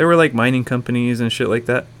mining companies and shit like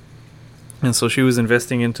that, and so she was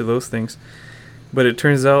investing into those things, but it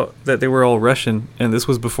turns out that they were all Russian, and this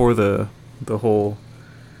was before the whole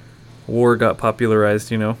war got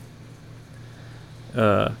popularized, and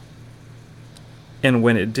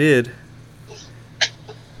when it did,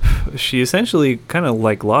 she essentially kind of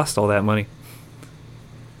like lost all that money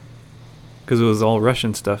because it was all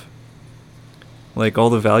Russian stuff. Like all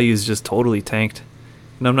the values just totally tanked,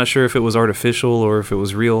 and I'm not sure if it was artificial or if it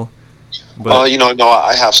was real. But no,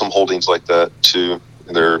 I have some holdings like that too.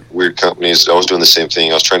 They're weird companies. I was doing the same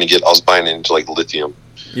thing. I was buying into like lithium.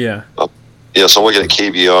 Yeah. So I'm looking at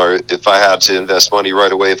KBR. If I had to invest money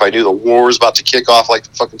right away, if I knew the war was about to kick off like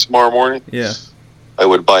fucking tomorrow morning, I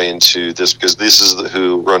would buy into this because this is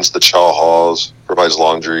who runs the chow halls, provides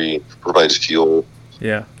laundry, provides fuel.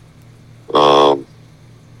 Yeah.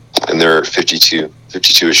 And they're 52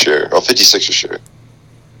 a share. 56 a share.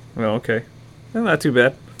 Well, okay. Well, not too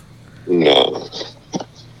bad. No.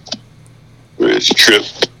 It's a trip.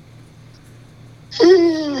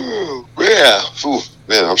 Yeah. Ooh,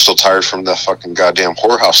 man, I'm still tired from that fucking goddamn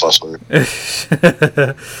whorehouse last night.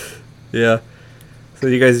 Yeah. So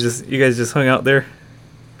you guys just hung out there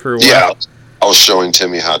for a while? Yeah. I was showing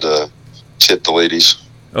Timmy how to tip the ladies.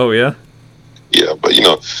 Oh, yeah? Yeah, but you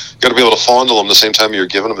got to be able to fondle them the same time you're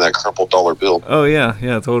giving them that crumpled dollar bill. Oh, yeah,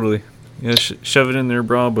 totally. Shove it in their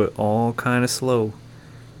bra, but all kind of slow.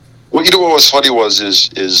 Well, what was funny is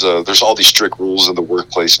there's all these strict rules in the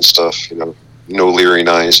workplace and stuff, no leering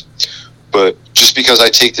eyes. But just because I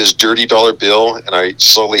take this dirty dollar bill and I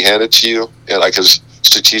slowly hand it to you, and I can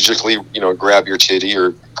strategically, grab your titty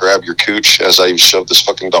or grab your cooch as I shove this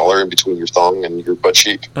fucking dollar in between your thong and your butt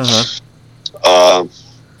cheek. Uh-huh.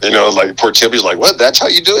 Like poor Timmy's like, what? That's how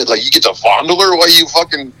you do it? Like you get to fondle her while you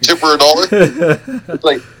fucking tip her $1?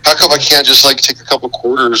 Like, how come I can't just like take a couple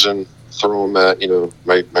quarters and throw them at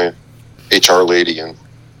my HR lady and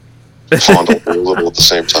fondle her a little at the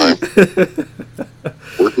same time?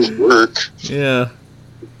 Work is work. Yeah.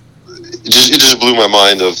 It just blew my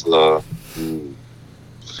mind of the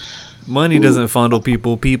money doesn't fondle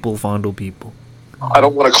people. People fondle people. I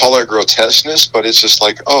don't want to call it grotesqueness, but it's just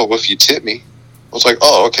like, oh, well, if you tip me. I was like,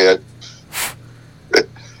 oh, okay.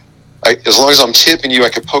 As long as I'm tipping you, I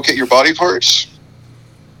can poke at your body parts.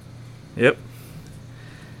 Yep.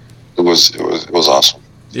 It was awesome.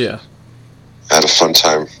 Yeah. I had a fun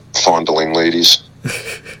time fondling ladies.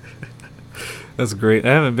 That's great. I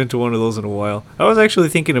haven't been to one of those in a while. I was actually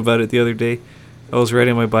thinking about it the other day. I was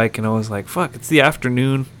riding my bike and I was like, fuck, it's the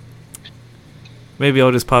afternoon. Maybe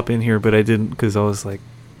I'll just pop in here, but I didn't because I was like,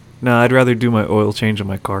 nah, I'd rather do my oil change in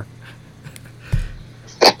my car.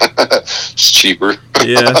 It's cheaper.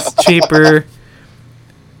 Yeah, it's cheaper.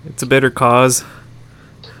 It's a better cause.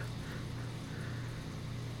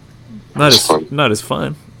 Not as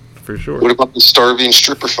fun, for sure. What about the starving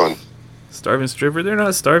stripper fund? Starving stripper? They're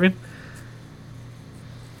not starving.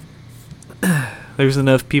 There's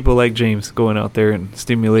enough people like James going out there and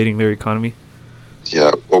stimulating their economy.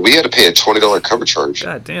 Yeah, well, we had to pay a $20 cover charge.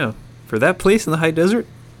 God damn. For that place in the high desert?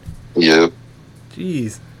 Yeah.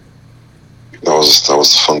 Jeez. That was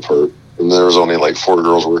the fun part. And there was only like 4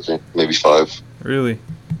 girls working, maybe 5. Really?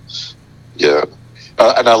 Yeah.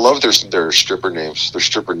 And I love their stripper names. Their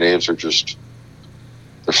stripper names are they're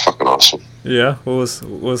fucking awesome. Yeah? What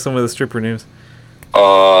was some of the stripper names?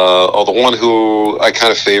 The one who I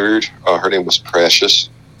kind of favored, her name was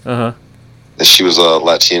Precious. Uh-huh. And she was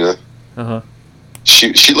Latina. Uh-huh.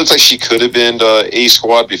 She looked like she could have been A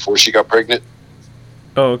Squad before she got pregnant.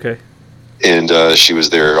 Oh, okay. And she was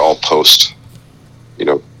there all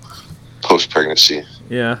post-pregnancy.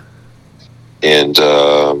 Yeah. And,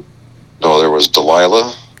 there was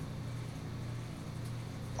Delilah.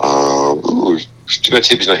 Too bad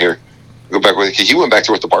Tippy's not here. Go back he went back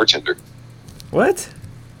there with the bartender. What?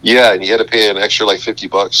 Yeah, and he had to pay an extra like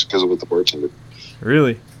 $50 because of with the bartender.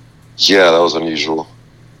 Really? Yeah, that was unusual.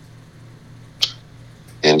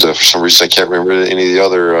 And for some reason, I can't remember any of the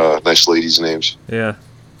other nice ladies' names. Yeah.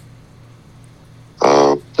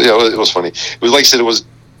 But yeah, it was funny. It was like I said, it was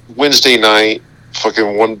Wednesday night,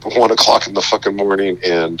 fucking 1 o'clock in the fucking morning,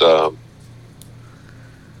 and it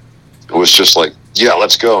was just like, yeah,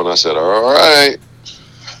 let's go. And I said, all right.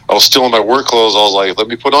 I was still in my work clothes. I was like, let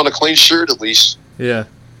me put on a clean shirt at least. Yeah.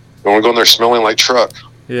 I want to go in there smelling like truck.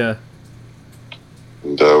 Yeah.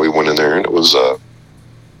 And we went in there, and it was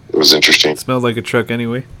interesting. It smelled like a truck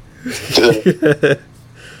anyway. It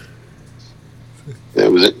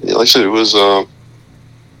was, like I said, it was a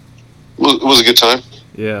good time.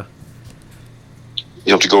 Yeah.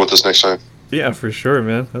 You have to go with us next time. Yeah, for sure,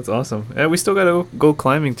 man. That's awesome. And we still gotta go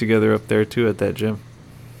climbing together up there too at that gym.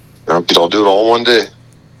 I'll do it all one day.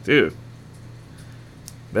 Dude.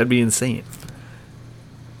 That'd be insane.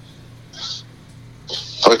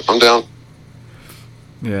 I'm down.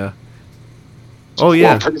 Yeah. Oh yeah.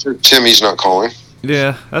 Well, I'm pretty sure Timmy's not calling.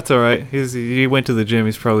 Yeah, that's alright. He went to the gym,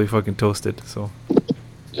 he's probably fucking toasted, so.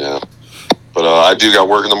 Yeah. But I do got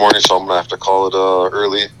work in the morning, so I'm gonna have to call it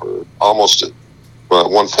early, or almost at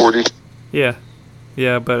 1:40. Yeah.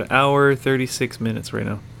 Yeah, about an hour 36 minutes right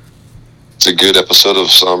now. It's a good episode of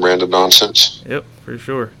some random nonsense. Yep, for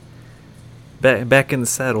sure. Back in the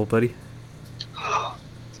saddle, buddy.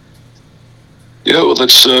 Yeah, well,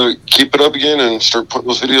 let's keep it up again and start putting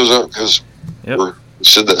those videos out, because we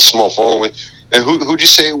said that small following. And who'd you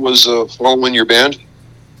say was following your band?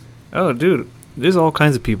 Oh, dude, there's all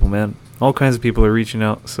kinds of people, man. All kinds of people are reaching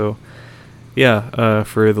out. So, yeah,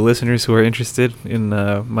 for the listeners who are interested in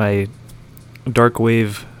my dark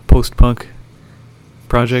wave post-punk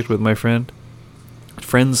project with my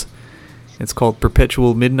friends, it's called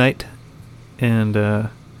Perpetual Midnight, and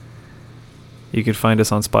you can find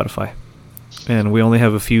us on Spotify. And we only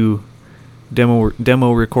have a few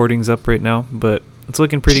demo recordings up right now, but it's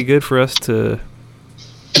looking pretty good for us to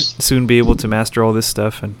soon be able to master all this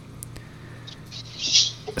stuff and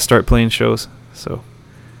start playing shows. So,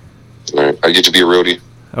 all right, I get to be a roadie.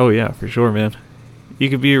 Oh yeah, for sure, man. You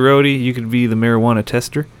could be a roadie. You could be the marijuana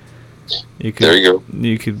tester. There you go.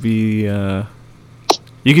 You could be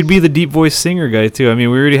the deep voice singer guy too. I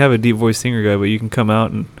mean, we already have a deep voice singer guy, but you can come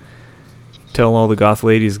out and tell all the goth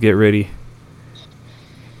ladies get ready.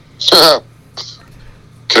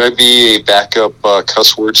 Could I be a backup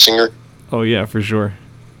cuss word singer? Oh yeah, for sure.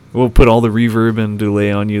 We'll put all the reverb and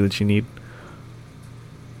delay on you that you need.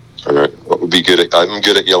 All right, what would be good? I'm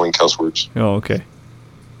good at yelling cuss words. Oh, okay.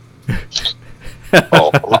 I'm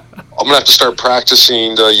gonna have to start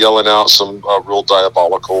practicing yelling out some real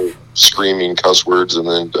diabolical screaming cuss words, and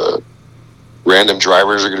then random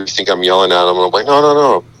drivers are gonna think I'm yelling at them. And I'm like,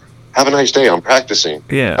 no. Have a nice day. I'm practicing.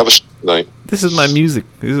 Yeah. Have a night. This is my music.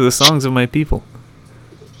 These are the songs of my people.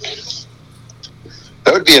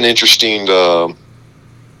 That would be an interesting, not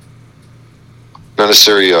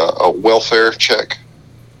necessarily a welfare check.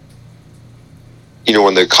 You know,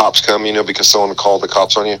 when the cops come, because someone called the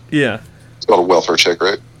cops on you? Yeah. It's called a welfare check,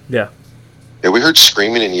 right? Yeah. Yeah, we heard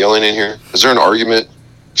screaming and yelling in here. Is there an argument?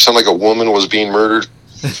 It sounded like a woman was being murdered.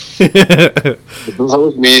 That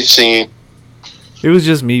was me singing. It was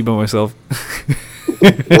just me by myself.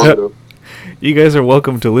 You guys are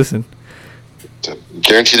welcome to listen.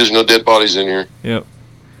 Guarantee there's no dead bodies in here. Yep.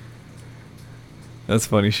 That's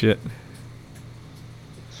funny shit.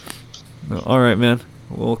 Well, all right, man.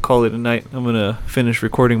 We'll call it a night. I'm going to finish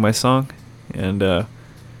recording my song. And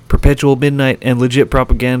Perpetual Midnight and Legit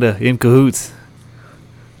Propaganda in cahoots.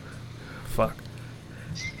 Fuck.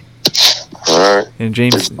 All right. And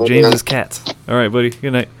James's cats. All right, buddy.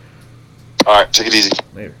 Good night. All right. Take it easy.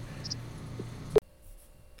 Later.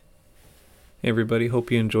 Hey, everybody.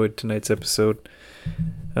 Hope you enjoyed tonight's episode.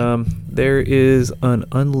 There is an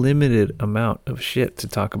unlimited amount of shit to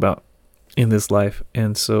talk about in this life.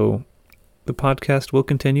 And so the podcast will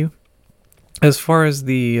continue. As far as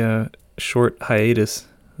the short hiatus,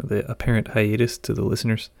 the apparent hiatus to the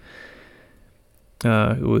listeners,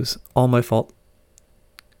 it was all my fault.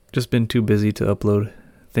 Just been too busy to upload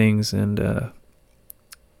things, and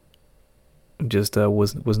just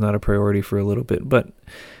was not a priority for a little bit. But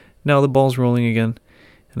now the ball's rolling again,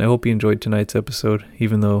 and I hope you enjoyed tonight's episode,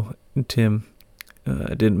 even though Tim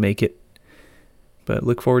didn't make it. But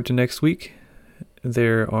look forward to next week.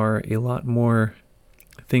 There are a lot more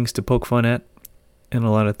things to poke fun at, and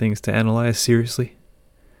a lot of things to analyze seriously.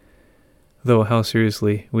 Though how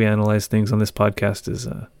seriously we analyze things on this podcast is,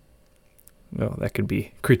 well, that could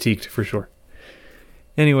be critiqued for sure.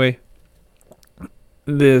 Anyway,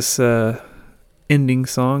 this ending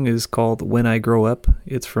song is called When I Grow Up.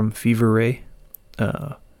 It's from Fever Ray.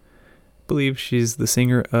 believe she's the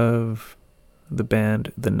singer of the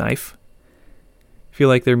band The Knife. If you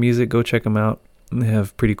like their music, go check them out. They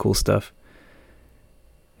have pretty cool stuff.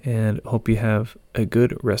 And hope you have a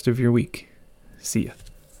good rest of your week. See ya.